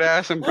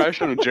weird-ass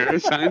impression of Jerry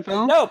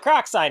Seinfeld? No,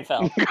 Croc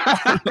Seinfeld.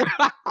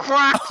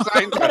 Croc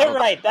Seinfeld. Get it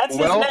right. That's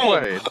his name.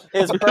 Played.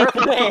 His birth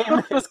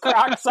name is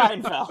Croc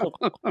Seinfeld.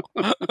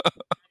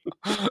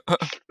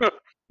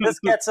 This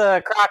gets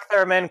a Croc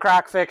Thurman,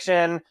 Croc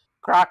Fiction,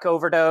 Croc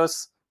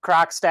Overdose,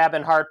 Croc Stab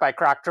in Heart by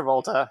Croc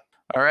Travolta.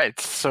 All right,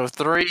 so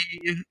three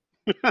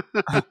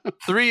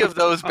of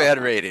those bad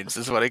ratings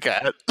is what I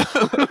got.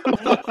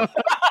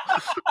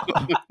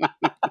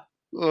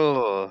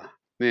 Oh,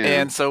 man.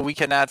 And so we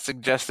cannot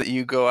suggest that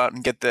you go out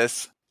and get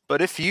this.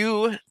 But if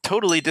you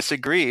totally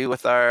disagree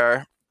with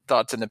our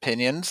thoughts and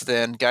opinions,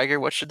 then Geiger,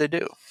 what should they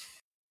do?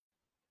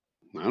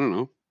 I don't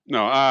know.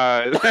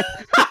 No,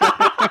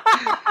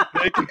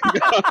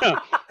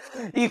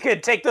 you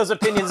could take those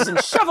opinions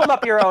and shove them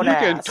up your own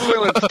ass. You can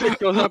toilet stick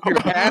those up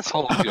your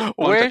asshole.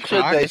 Where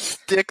should they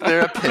stick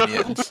their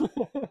opinions?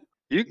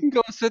 You can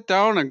go sit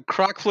down and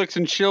Crocflix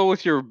and chill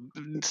with your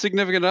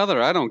significant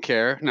other. I don't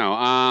care.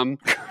 No,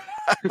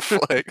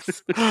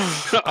 Flicks.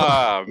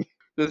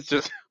 It's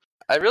just.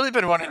 I've really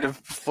been wanting to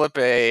flip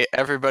a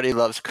 "Everybody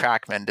Loves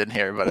Crackman" in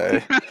here, but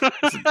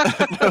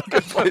no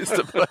good place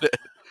to put it.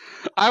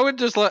 I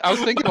was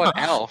thinking about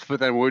Alf, but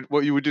then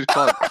what you would just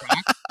call it Croc.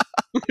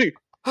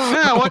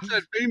 Yeah, what's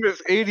that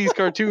famous '80s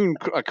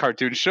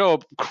cartoon show,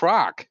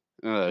 Croc?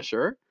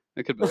 Sure,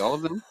 it could be all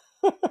of them.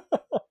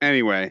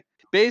 Anyway.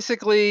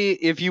 Basically,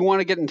 if you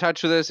want to get in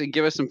touch with us and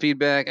give us some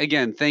feedback,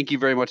 again, thank you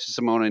very much to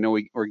Simone. I know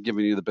we're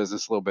giving you the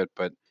business a little bit,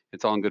 but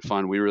it's all in good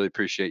fun. We really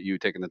appreciate you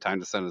taking the time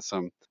to send us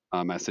some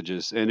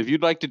messages. And if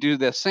you'd like to do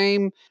the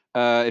same,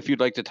 if you'd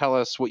like to tell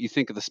us what you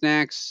think of the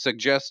snacks,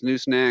 suggest new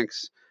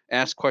snacks,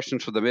 ask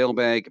questions for the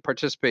mailbag,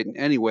 participate in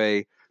any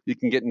way, you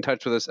can get in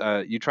touch with us.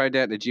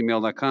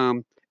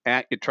 youtrydat@gmail.com,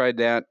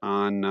 @youtrydat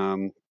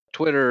on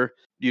Twitter.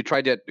 You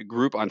Tried Dat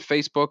group on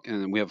Facebook,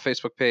 and we have a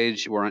Facebook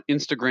page. We're on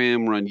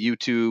Instagram, we're on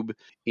YouTube,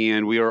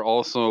 and we are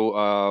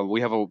also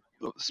we have a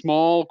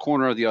small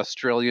corner of the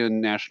Australian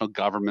national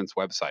government's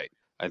website.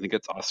 I think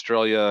it's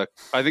Australia.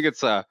 I think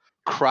it's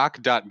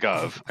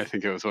croc.gov. I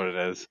think it was what it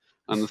is.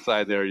 On the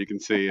side there, you can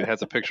see it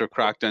has a picture of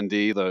Croc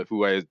Dundee,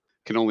 who I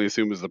can only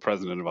assume is the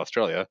president of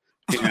Australia,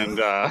 and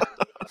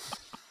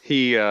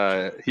he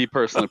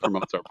personally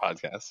promotes our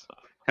podcast.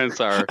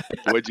 Hence our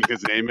what'd you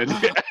guys name it?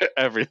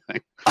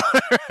 Everything.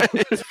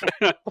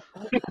 That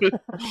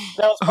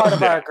was part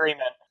of our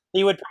agreement.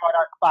 He would promote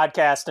our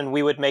podcast, and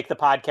we would make the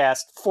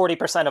podcast.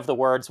 40% of the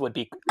words would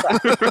be.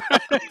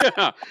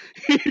 Yeah.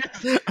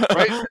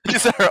 Right.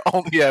 He's our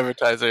only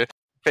advertiser.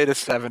 Paid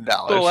us $7.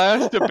 The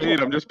last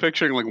debate, I'm just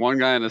picturing like one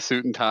guy in a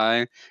suit and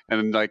tie,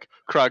 and like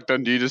Croc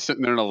Dundee just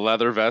sitting there in a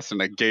leather vest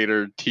and a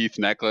gator teeth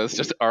necklace,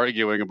 just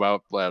arguing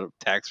about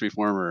tax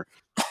reform or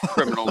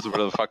criminals or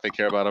whatever the fuck they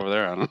care about over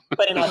there. I don't know.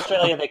 But in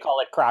Australia, they call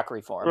it croc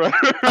reform.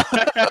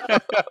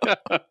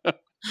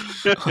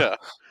 Yeah.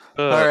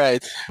 All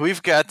right.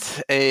 We've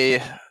got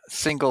a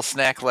single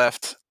snack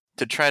left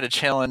to try to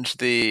challenge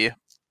the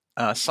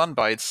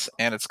Sunbites,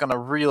 and it's going to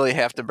really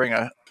have to bring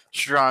a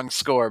strong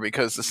score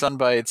because the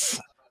Sunbites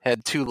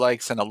had 2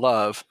 likes and a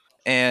love.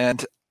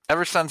 And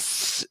ever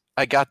since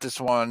I got this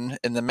one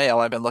in the mail.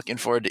 I've been looking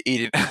forward to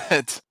eating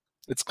it.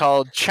 It's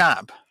called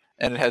Chomp,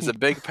 and it has a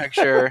big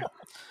picture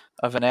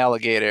of an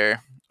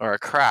alligator or a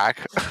croc.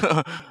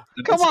 Come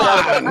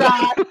on!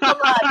 Come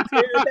on,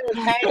 dude. There's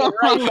hanging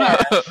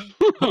right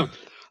there.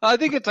 I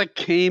think it's a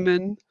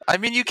caiman. I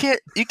mean, you can't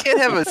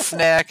have a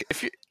snack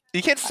if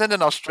you can't send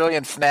an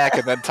Australian snack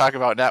and then talk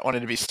about not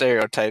wanting to be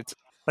stereotyped.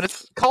 When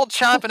it's called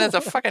Chomp and has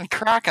a fucking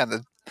croc on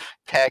the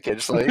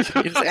package, like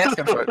you're just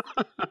asking for it.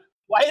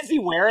 Why is he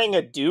wearing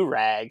a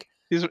do-rag?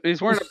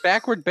 He's wearing a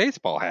backward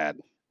baseball hat.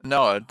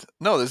 No,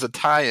 there's a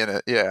tie in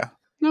it. Yeah.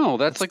 No,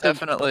 that's It's like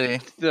definitely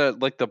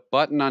the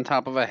button on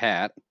top of a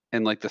hat,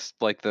 and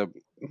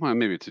well,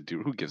 maybe it's a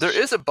dude. Who gives? there a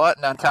shit? is a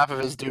button on top of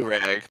his do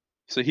rag.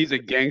 So he's a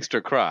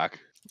gangster croc,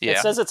 It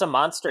Yeah. says it's a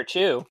monster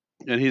chew.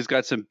 and he's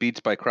got some Beats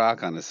by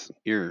Croc on his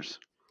ears.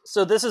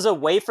 So this is a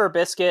wafer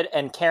biscuit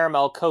and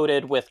caramel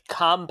coated with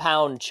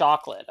compound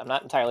chocolate. I'm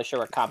not entirely sure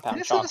what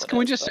compound chocolate Can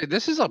we is, just but- say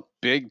this is a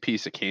big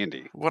piece of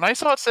candy? When I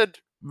saw it said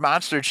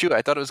Monster Chew,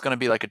 I thought it was going to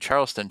be like a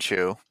Charleston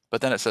Chew,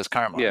 but then it says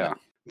caramel. on Yeah. it.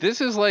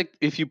 This is like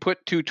if you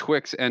put 2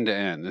 Twix end to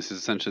end. This is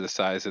essentially the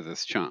size of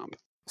this Chomp.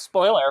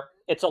 Spoiler,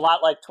 it's a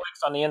lot like Twix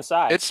on the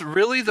inside. It's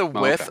really the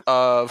width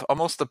of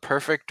almost the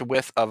perfect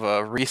width of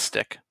a Reese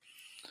stick.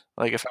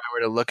 Like if I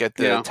were to look at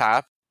the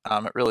top,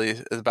 it really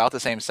is about the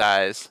same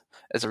size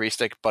as a Reese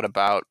stick, but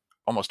about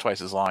almost twice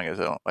as long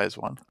as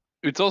one.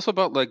 It's also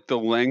about like the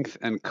length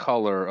and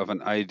color of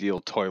an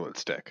ideal toilet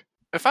stick.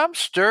 If I'm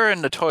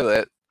stirring the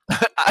toilet,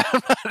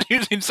 I'm not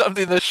using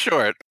something this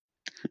short.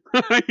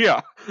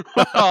 Yeah.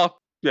 Well,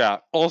 yeah.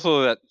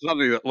 Also, that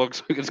something that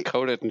looks like it's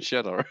coated in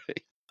shit already.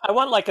 I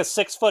want like a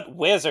 6-foot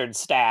wizard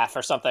staff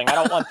or something. I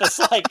don't want this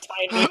like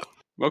tiny.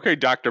 Okay,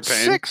 Dr.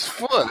 Payne. 6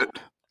 foot.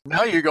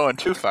 Now you're going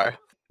too far.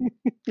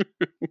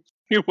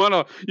 You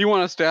want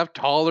a staff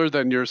taller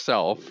than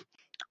yourself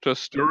to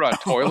stir a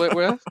toilet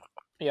with?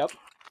 Yep.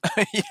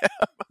 Yeah.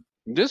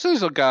 This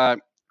has got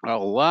a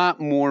lot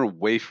more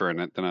wafer in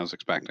it than I was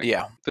expecting.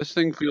 Yeah. This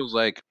thing feels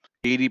like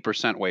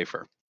 80%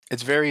 wafer.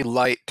 It's very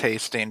light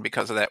tasting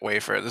because of that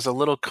wafer. There's a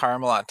little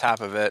caramel on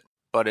top of it,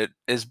 but it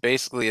is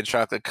basically a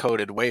chocolate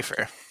coated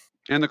wafer.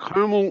 And the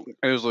caramel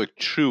is like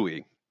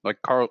chewy, like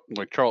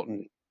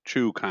Charlton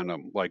Chew kind of,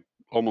 like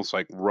almost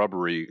like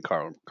rubbery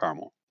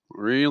caramel.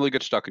 Really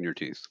get stuck in your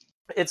teeth.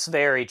 It's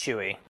very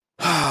chewy.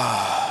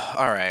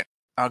 All right.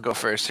 I'll go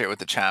first here with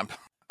the Chomp.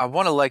 I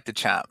want to like the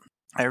Chomp.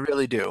 I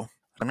really do.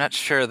 I'm not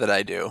sure that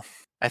I do.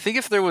 I think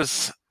if there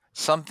was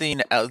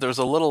something else, there was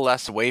a little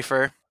less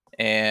wafer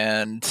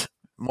and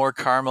more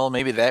caramel,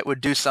 maybe that would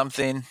do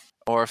something.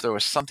 Or if there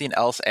was something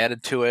else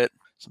added to it,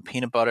 some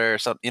peanut butter or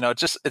something,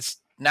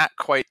 it's not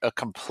quite a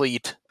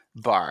complete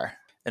bar,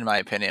 in my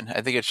opinion.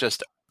 I think it's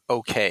just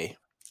okay.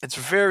 It's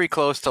very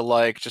close to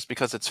like, just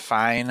because it's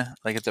fine,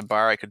 like it's a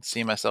bar I could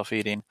see myself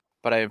eating.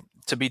 But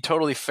to be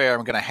totally fair,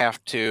 I'm going to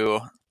have to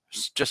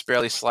just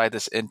barely slide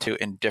this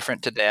into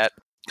indifferent to dat,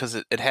 because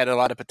it had a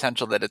lot of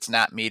potential that it's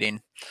not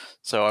meeting.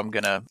 So I'm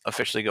going to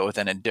officially go with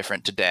an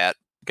indifferent to dat.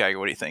 Geiger,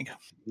 what do you think?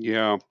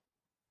 Yeah.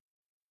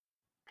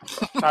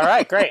 All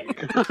right, great.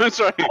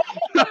 Sorry.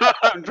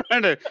 I'm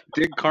trying to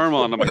dig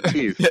caramel into my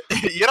teeth.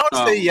 You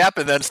don't say yep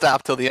and then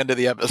stop till the end of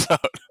the episode.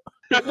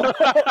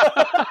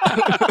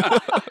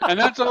 And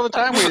that's all the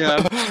time we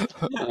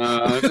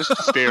have. Just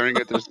staring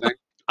at this thing.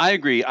 I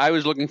agree. I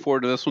was looking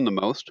forward to this one the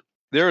most.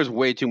 There is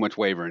way too much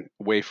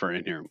wafer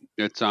in here.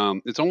 It's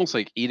almost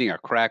like eating a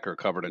cracker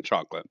covered in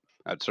chocolate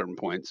at certain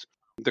points.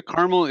 The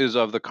caramel is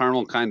of the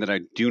caramel kind that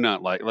I do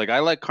not like. Like I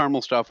like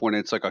caramel stuff when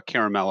it's like a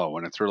caramello,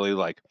 when it's really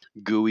like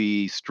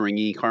gooey,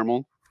 stringy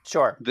caramel.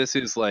 Sure. This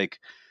is like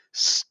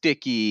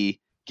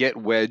sticky, get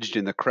wedged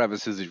in the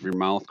crevices of your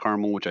mouth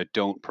caramel, which I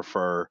don't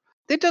prefer.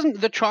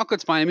 The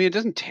chocolate's fine. I mean, it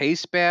doesn't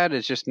taste bad.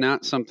 It's just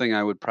not something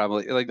I would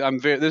probably like.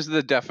 This is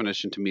the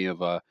definition to me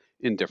of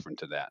indifferent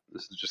to that.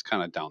 This is just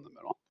kind of down the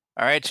middle.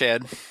 All right,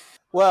 Chad.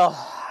 Well,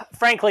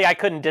 frankly, I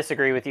couldn't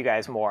disagree with you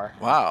guys more.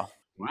 Wow.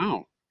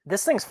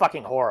 This thing's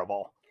fucking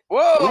horrible.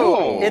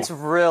 Whoa! It's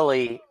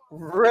really,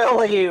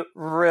 really,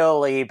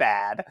 really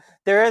bad.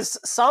 There is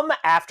some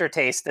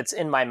aftertaste that's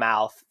in my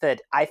mouth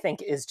that I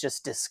think is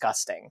just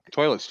disgusting.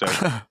 Toilet stick.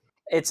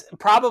 It's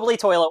probably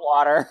toilet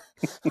water,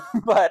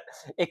 but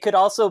it could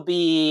also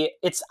be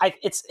it's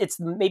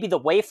maybe the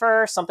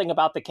wafer, something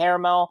about the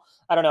caramel.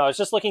 I don't know. I was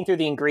just looking through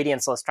the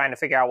ingredients list trying to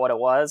figure out what it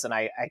was, and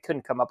I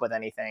couldn't come up with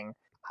anything.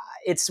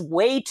 It's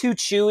way too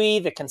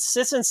chewy. The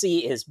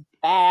consistency is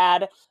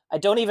bad. I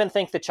don't even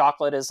think the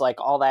chocolate is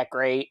like all that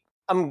great.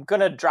 I'm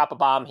gonna drop a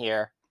bomb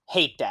here.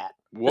 Hate that.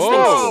 This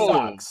Whoa!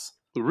 thing sucks.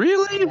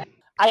 Really?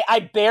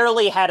 I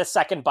barely had a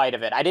second bite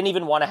of it. I didn't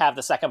even want to have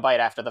the second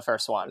bite after the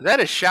first one. That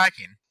is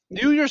shocking.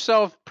 You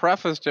yourself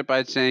prefaced it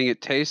by saying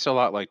it tastes a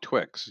lot like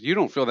Twix. You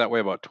don't feel that way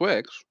about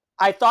Twix.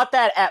 I thought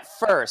that at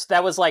first.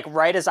 That was like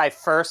right as I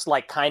first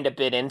like kind of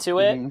bit into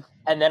it,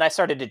 and then I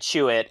started to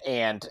chew it,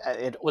 and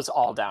it was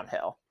all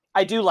downhill.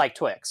 I do like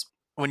Twix.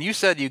 When you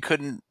said you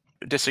couldn't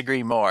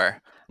disagree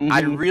more,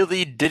 I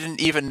really didn't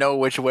even know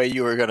which way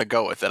you were going to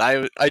go with it.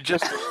 I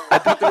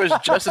thought there was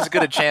just as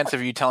good a chance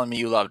of you telling me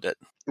you loved it.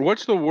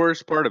 What's the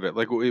worst part of it?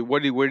 Like, where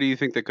do you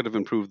think they could have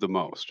improved the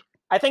most?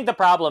 I think the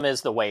problem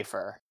is the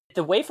wafer.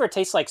 The wafer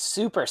tastes like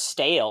super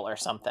stale or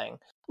something.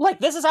 Like,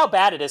 this is how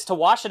bad it is. To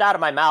wash it out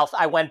of my mouth,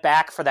 I went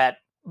back for that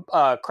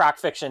Croc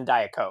Fiction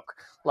Diet Coke,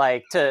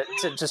 like to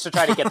just to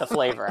try to get the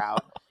flavor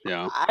out.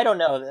 Yeah. I don't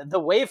know. The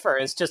wafer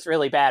is just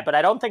really bad, but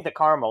I don't think the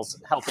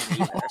caramel's helping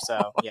either.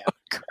 So yeah,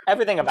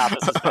 everything about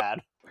this is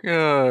bad.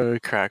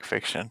 Crack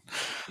fiction.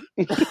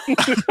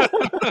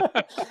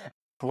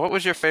 What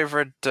was your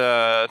favorite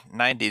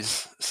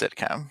 90s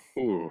sitcom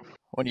Ooh.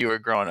 when you were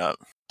growing up?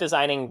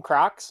 Designing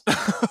Crocs.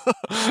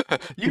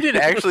 You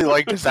didn't actually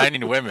like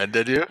designing women,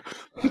 did you?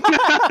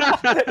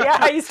 Yeah,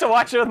 I used to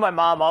watch it with my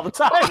mom all the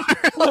time.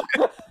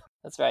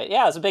 That's right.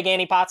 Yeah, I was a big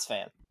Annie Potts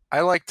fan.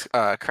 I liked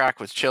Crack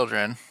with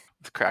Children,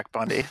 with Crack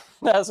Bundy.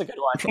 That was a good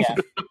one. Yeah.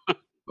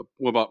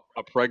 What about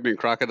a pregnant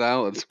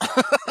crocodile that's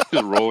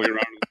just rolling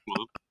around in the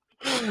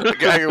swamp?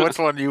 Geiger, what's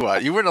one you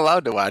watch? You weren't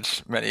allowed to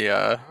watch many.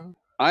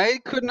 I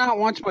could not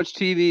watch much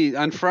TV.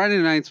 On Friday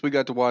nights, we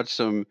got to watch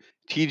some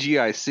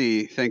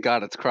TGIC. Thank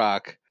God it's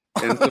Croc.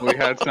 And so we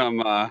had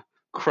some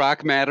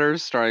Croc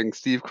Matters starring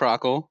Steve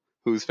Crockle,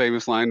 whose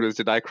famous line was,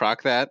 "Did I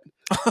crock that?"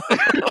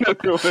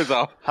 It was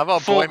How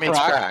about full Boy Meets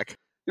Croc. Crack?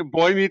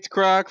 Boy Meets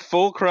Croc,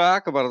 full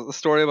Croc, about a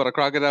story about a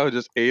crocodile who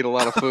just ate a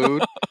lot of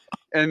food.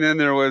 And then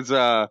there was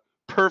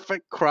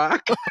Perfect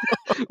Croc,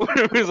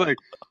 where it was like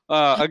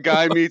a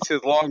guy meets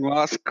his long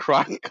lost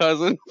croc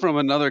cousin from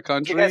another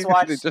country. Did you guys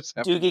watch They just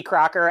have- Doogie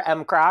Crocker,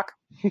 M. Croc?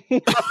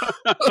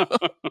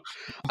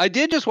 I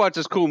did just watch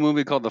this cool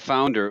movie called The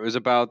Founder. It was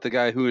about the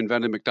guy who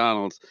invented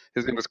McDonald's.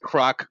 His name was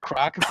Croc.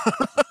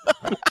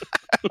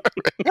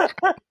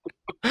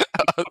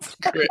 That's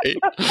great.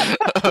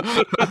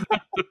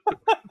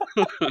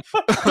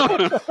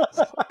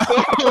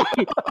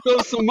 So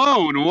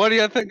Simone, what do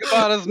you think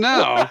about us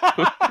now?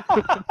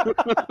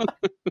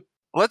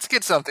 Let's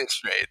get something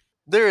straight.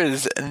 There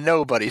is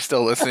nobody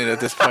still listening at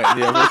this point in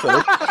the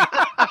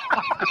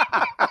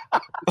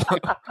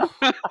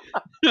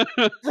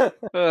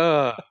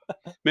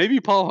episode. Maybe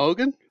Paul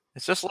Hogan?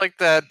 It's just like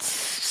that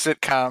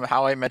sitcom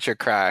How I Met Your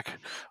Crack,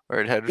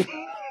 where it had a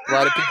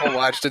lot of people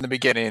watched in the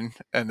beginning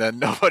and then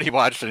nobody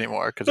watched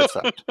anymore because it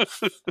sucked.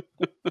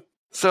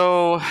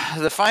 So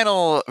the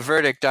final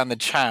verdict on the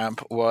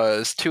Chomp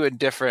was 2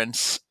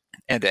 indifference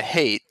and a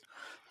hate.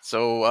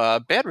 So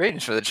bad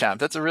ratings for the Chomp.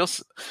 That's a real...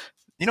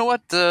 You know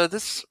what?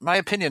 My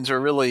opinions were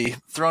really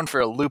thrown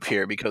for a loop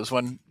here because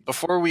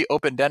before we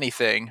opened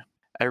anything,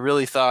 I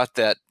really thought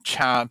that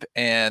Chomp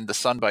and the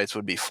Sunbites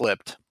would be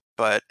flipped.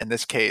 But in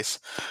this case,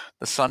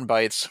 the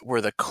Sunbites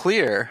were the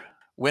clear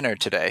winner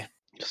today.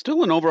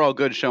 Still an overall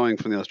good showing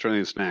from the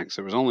Australian snacks.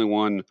 There was only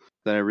one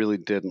that I really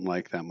didn't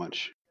like that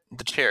much.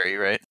 The cherry,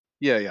 right?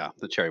 Yeah,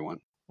 the cherry one.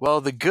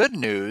 Well, the good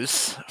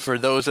news for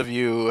those of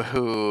you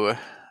who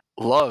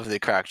love the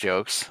crack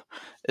jokes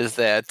is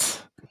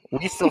that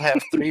we still have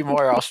 3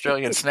 more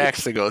Australian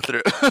snacks to go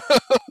through.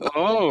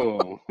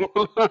 Oh.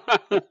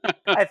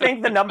 I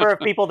think the number of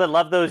people that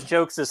love those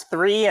jokes is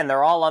 3, and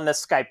they're all on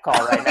this Skype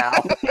call right now.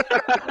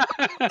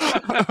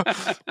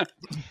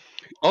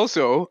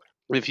 Also,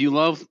 if you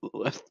love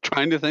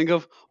trying to think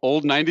of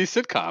old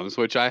 90s sitcoms,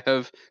 which I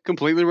have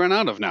completely run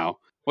out of now.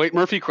 Wait,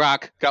 Murphy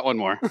Croc, got one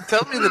more.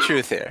 Tell me the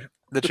truth here.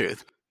 The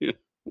truth. Yeah.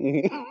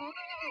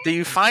 Do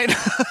you find...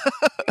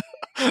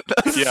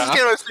 This is kind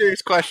of a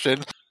serious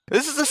question.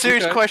 This is a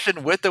serious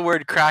question with the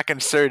word crack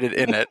inserted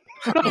in it,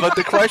 but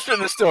the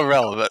question is still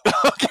relevant.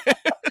 Okay.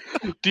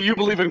 Do you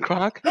believe in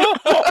Croc?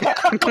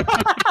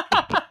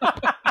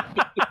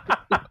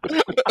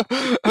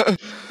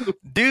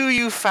 Do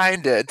you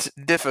find it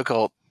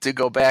difficult to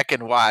go back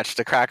and watch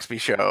the Cracksby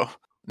Show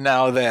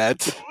now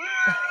that,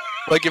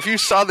 like, if you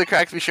saw the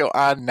Cracksby Show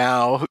on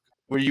now,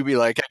 would you be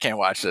like, I can't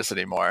watch this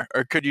anymore?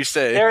 Or could you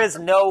say... There is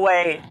no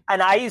way.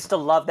 And I used to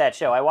love that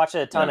show. I watched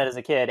it a ton as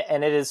a kid.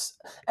 And it is...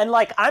 And,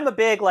 like, I'm a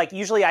big, like,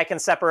 usually I can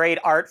separate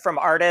art from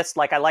artist.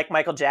 Like, I like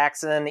Michael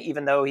Jackson,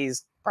 even though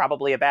he's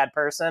probably a bad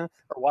person,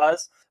 or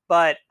was.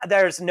 But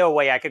there's no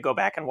way I could go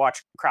back and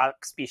watch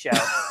Cracksby Show.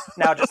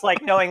 Now, just,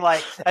 like, knowing,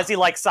 like, as he,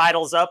 like,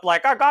 sidles up,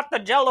 like, I got the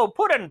Jell-O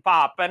pudding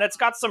pop, and it's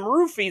got some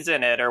roofies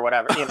in it, or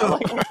whatever. You know,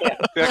 like,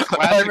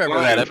 I remember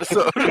that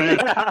episode.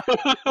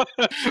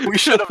 We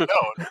should have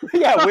known.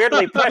 Yeah,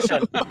 weirdly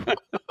prescient.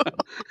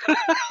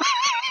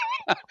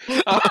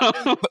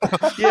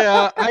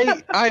 Yeah,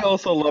 I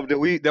also loved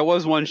it. There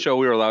was one show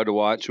we were allowed to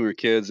watch when we were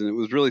kids, and it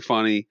was really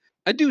funny.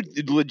 I do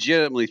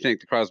legitimately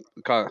think the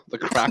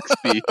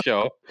Cracksby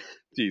Show,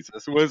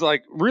 Jesus, was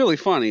like really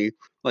funny,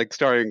 like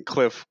starring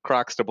Cliff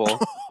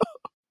Croxtable.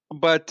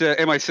 But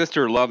and my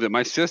sister loved it.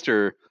 My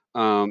sister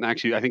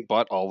actually, I think,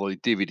 bought all the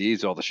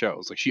DVDs, all the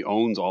shows. Like she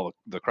owns all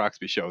the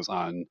Cracksby shows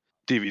on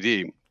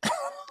DVD.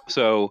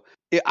 So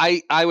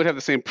I would have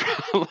the same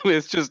problem.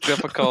 It's just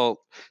difficult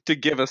to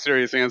give a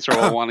serious answer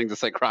while wanting to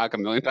say Croc a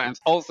million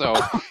times. Also,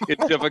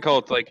 it's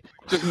difficult, like,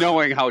 just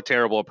knowing how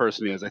terrible a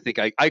person he is. I think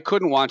I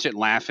couldn't watch it and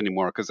laugh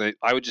anymore because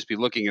I would just be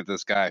looking at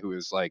this guy who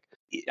is like,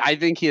 I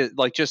think he,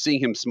 like, just seeing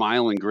him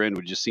smile and grin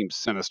would just seem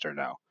sinister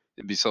now.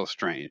 It'd be so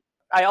strange.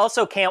 I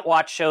also can't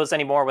watch shows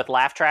anymore with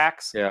laugh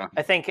tracks. Yeah.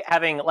 I think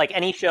having like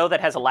any show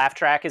that has a laugh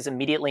track is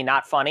immediately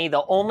not funny.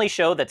 The only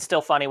show that's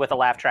still funny with a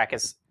laugh track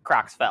is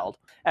Croxfeld.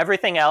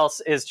 Everything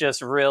else is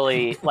just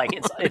really like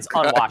it's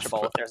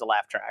unwatchable if there's a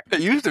laugh track.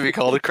 It used to be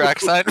called a crack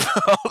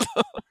Seinfeld.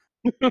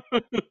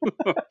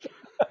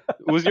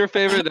 Was your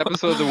favorite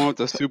episode the one with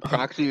the soup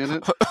Crikey in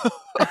it?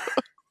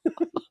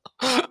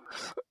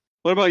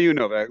 What about you,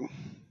 Novak?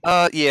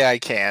 Yeah, I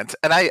can't.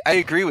 And I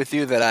agree with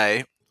you that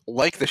I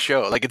like the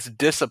show. Like, it's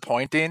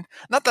disappointing.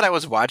 Not that I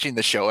was watching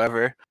the show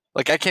ever.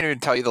 Like, I can't even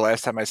tell you the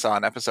last time I saw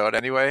an episode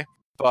anyway.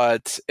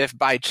 But if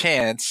by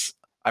chance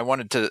I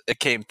wanted to, it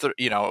came through,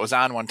 it was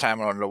on one time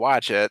and I wanted to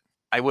watch it,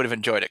 I would have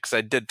enjoyed it because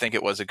I did think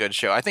it was a good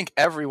show. I think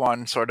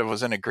everyone sort of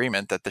was in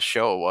agreement that the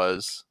show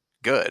was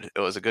good. It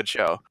was a good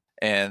show.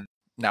 And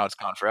now it's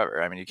gone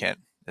forever. I mean,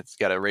 it's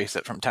got to erase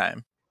it from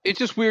time. It's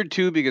just weird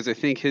too because I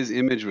think his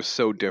image was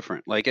so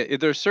different. Like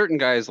there's certain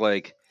guys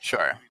like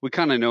Sure, we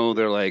kind of know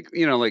they're like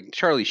like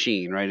Charlie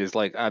Sheen, right? Is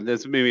like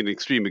that's maybe an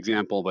extreme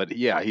example, but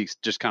yeah, he's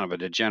just kind of a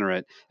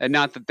degenerate, and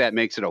not that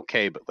makes it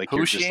okay, but like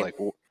you're just like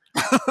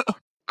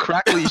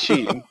Crackly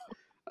Sheen,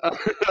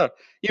 but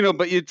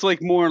it's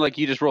like more like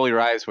you just roll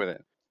your eyes with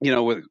it.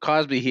 With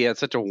Cosby, he had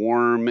such a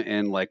warm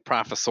and like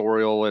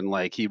professorial, and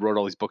like he wrote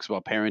all these books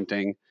about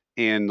parenting,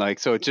 and like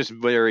so it's just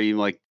very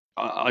like.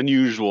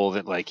 Unusual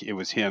that like it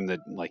was him that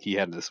like he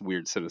had this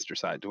weird sinister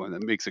side to him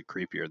that makes it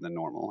creepier than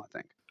normal, I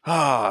think.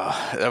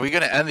 Are we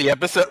gonna end the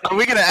episode? Are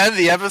we gonna end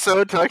the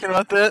episode talking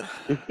about that?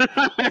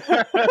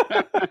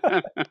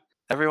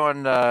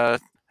 Everyone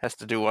has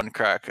to do one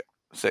crack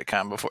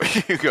sitcom before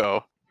you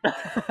go.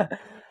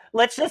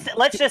 Let's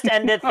just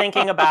end it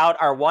thinking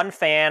about our one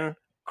fan,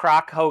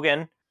 Croc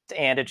Hogan,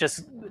 and it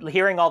just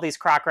hearing all these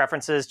Croc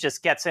references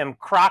just gets him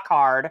croc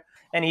hard.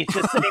 And he's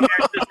just sitting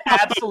there just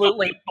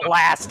absolutely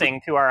blasting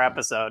to our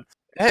episode.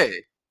 Hey,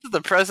 this is the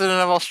president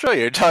of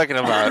Australia you're talking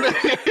about.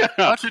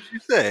 What should you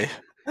say?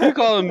 You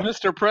call him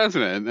Mr.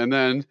 President, and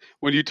then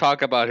when you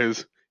talk about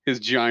his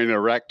giant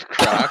erect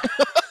croc.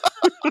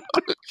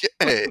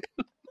 Okay.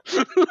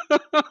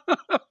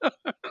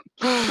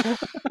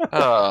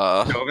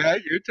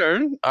 Okay, your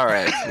turn. All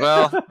right.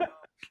 Well,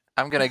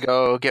 I'm going to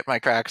go get my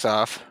cracks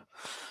off.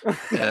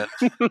 The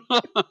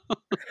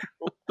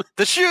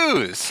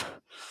shoes!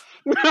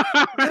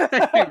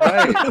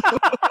 Right.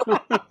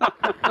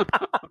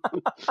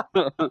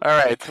 All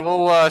right.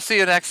 We'll see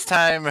you next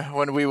time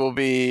when we will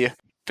be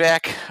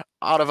back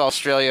out of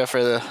Australia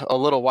for a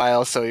little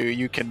while so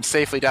you can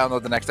safely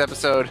download the next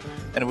episode,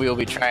 and we will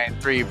be trying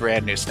 3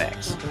 brand new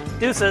snacks.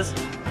 Deuces.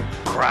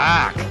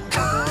 Crack!